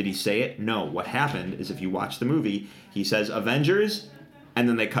 Did he say it? No. What happened is, if you watch the movie, he says Avengers, and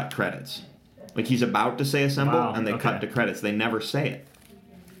then they cut credits. Like, he's about to say assemble, and they cut to credits. They never say it.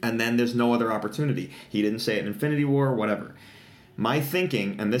 And then there's no other opportunity. He didn't say it in Infinity War, whatever. My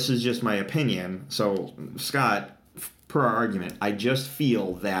thinking, and this is just my opinion, so, Scott, per our argument, I just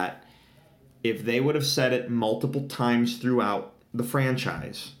feel that if they would have said it multiple times throughout the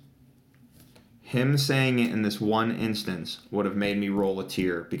franchise, him saying it in this one instance would have made me roll a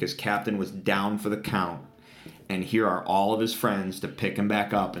tear, because Captain was down for the count, and here are all of his friends to pick him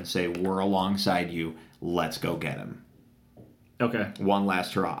back up and say, we're alongside you, let's go get him. Okay. One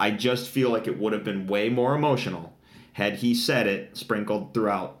last hurrah. I just feel like it would have been way more emotional had he said it sprinkled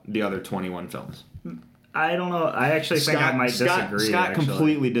throughout the other 21 films. I don't know. I actually think I might disagree. Scott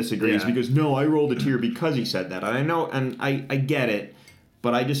completely disagrees because, no, I rolled a tear because he said that. And I know, and I get it,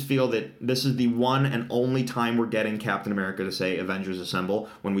 but I just feel that this is the one and only time we're getting Captain America to say Avengers Assemble,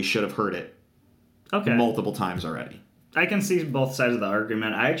 when we should have heard it multiple times already. I can see both sides of the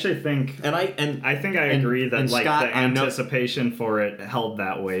argument. I actually think, I think I agree that like Scott, the anticipation for it held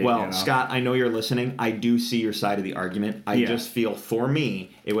that way. Well, you know? Scott, I know you're listening. I do see your side of the argument. I just feel, for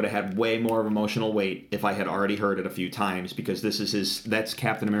me, it would have had way more of emotional weight if I had already heard it a few times, because that's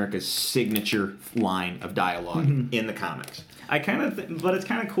Captain America's signature line of dialogue in the comics. I kind of, but it's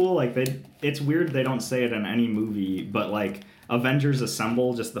kind of cool. Like it's weird they don't say it in any movie, but like Avengers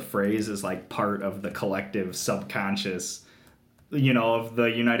Assemble, just the phrase is like part of the collective subconscious, of the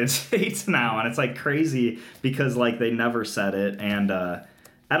United States now. And it's like crazy because like they never said it. And I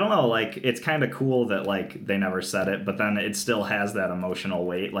don't know, like it's kind of cool that like they never said it, but then it still has that emotional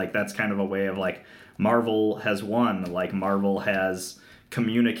weight. Like that's kind of a way of like Marvel has won. Like Marvel has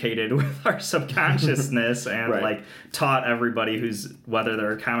communicated with our subconsciousness and like taught everybody who's, whether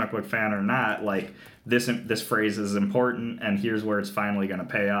they're a comic book fan or not, like this phrase is important, and here's where it's finally going to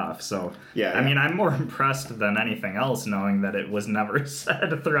pay off. So I mean, I'm more impressed than anything else knowing that it was never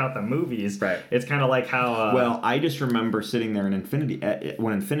said throughout the movies. Right. It's kind of like how well, I just remember sitting there in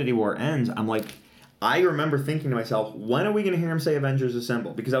when Infinity War ends, I'm like, I remember thinking to myself, when are we going to hear him say Avengers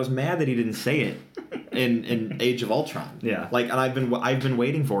Assemble? Because I was mad that he didn't say it in Age of Ultron. Yeah. Like, and I've been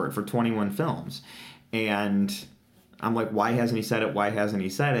waiting for it for 21 films. And I'm like, why hasn't he said it? Why hasn't he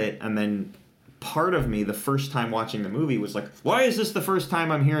said it? And then part of me, the first time watching the movie, was like, why is this the first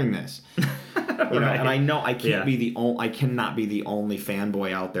time I'm hearing this? And I know I can't I cannot be the only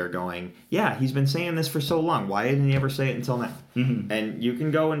fanboy out there going, yeah, he's been saying this for so long. Why didn't he ever say it until now? And you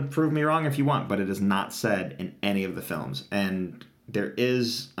can go and prove me wrong if you want, but it is not said in any of the films. And there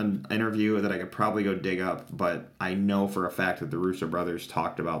is an interview that I could probably go dig up, but I know for a fact that the Russo brothers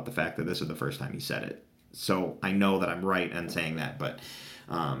talked about the fact that this is the first time he said it. So I know that I'm right in saying that, but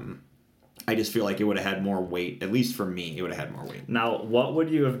I just feel like it would have had more weight. At least for me, it would have had more weight. Now, what would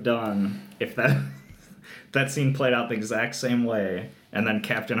you have done if that scene played out the exact same way, and then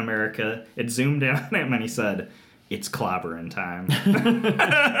Captain America, it zoomed in on him and he said, "It's clobbering time"?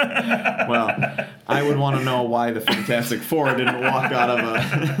 Well, I would want to know why the Fantastic Four didn't walk out of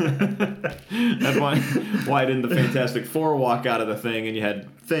why didn't the Fantastic Four walk out of the thing and you had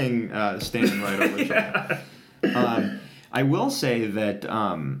Thing standing right over the shoulder. I will say that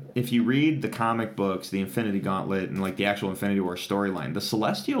if you read the comic books, the Infinity Gauntlet, and like the actual Infinity War storyline, the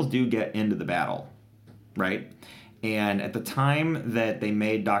Celestials do get into the battle, right? And at the time that they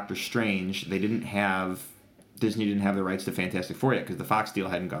made Doctor Strange, Disney didn't have the rights to Fantastic Four yet because the Fox deal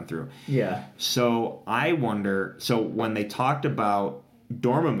hadn't gone through. Yeah. So I wonder, when they talked about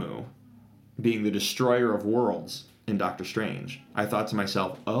Dormammu being the destroyer of worlds in Doctor Strange, I thought to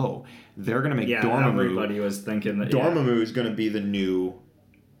myself, oh, they're going to make Dormammu. Everybody was thinking that Dormammu is going to be the new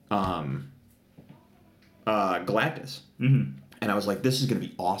Galactus. And I was like, this is going to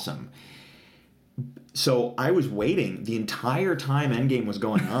be awesome. So I was waiting the entire time Endgame was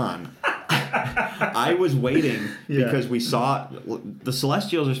going on. I was waiting because we saw the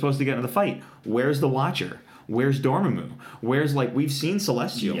Celestials are supposed to get into the fight. Where's the Watcher? Where's Dormammu? We've seen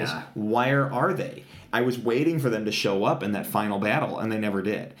Celestials. Yeah. Where are they? I was waiting for them to show up in that final battle, and they never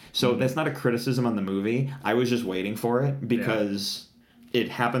did. So that's not a criticism on the movie. I was just waiting for it because it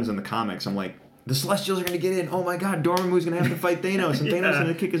happens in the comics. I'm like, the Celestials are going to get in. Oh my God, Dormammu's going to have to fight Thanos, and Thanos is going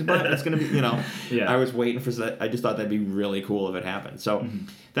to kick his butt. It's going to be, I was waiting for that. I just thought that'd be really cool if it happened. So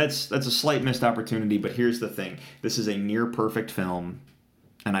that's a slight missed opportunity, but here's the thing. This is a near perfect film,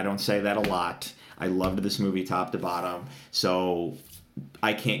 and I don't say that a lot. I loved this movie top to bottom. So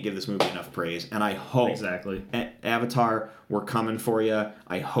I can't give this movie enough praise, and I hope Exactly. Avatar, we're coming for you.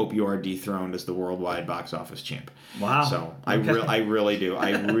 I hope you are dethroned as the worldwide box office champ. Wow. So Okay. I really do.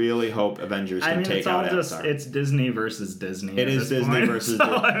 I really hope Avengers can take it's all out just Avatar. it's Disney versus Disney. It at is this Disney point. versus So,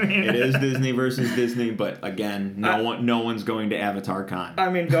 Disney. I mean, It is Disney versus Disney, but again, no one's going to Avatar Con. I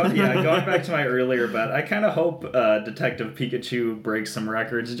mean, going back to my earlier bet, I kind of hope Detective Pikachu breaks some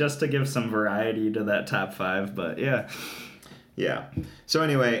records just to give some variety to that top 5. But yeah. Yeah. So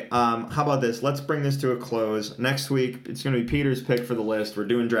anyway, how about this? Let's bring this to a close. Next week, it's going to be Peter's pick for the list. We're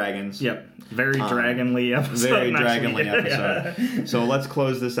doing dragons. Yep. Very dragonly episode. Very next dragonly week. episode. So let's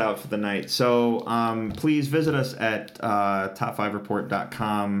close this out for the night. So please visit us at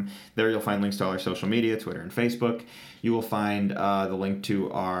top5report.com. There you'll find links to all our social media, Twitter and Facebook. You will find the link to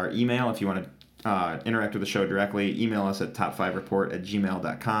our email if you want to interact with the show directly. Email us at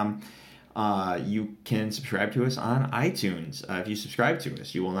top5report@gmail.com. You can subscribe to us on iTunes. If you subscribe to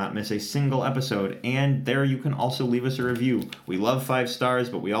us, you will not miss a single episode. And there you can also leave us a review. We love 5 stars,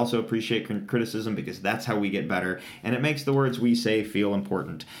 but we also appreciate criticism because that's how we get better. And it makes the words we say feel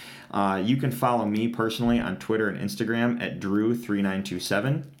important. You can follow me personally on Twitter and Instagram at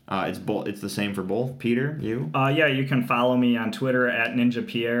Drew3927. It's the same for both. Peter, you? Yeah, you can follow me on Twitter at Ninja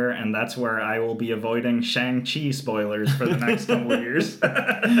Pierre, and that's where I will be avoiding Shang-Chi spoilers for the next couple of years.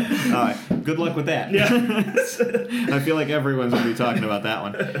 Good luck with that. Yeah. I feel like everyone's going to be talking about that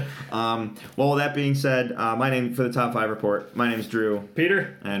one. Well, with that being said, for the Top 5 Report, my name is Drew.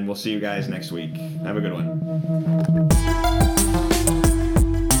 Peter? And we'll see you guys next week. Have a good one.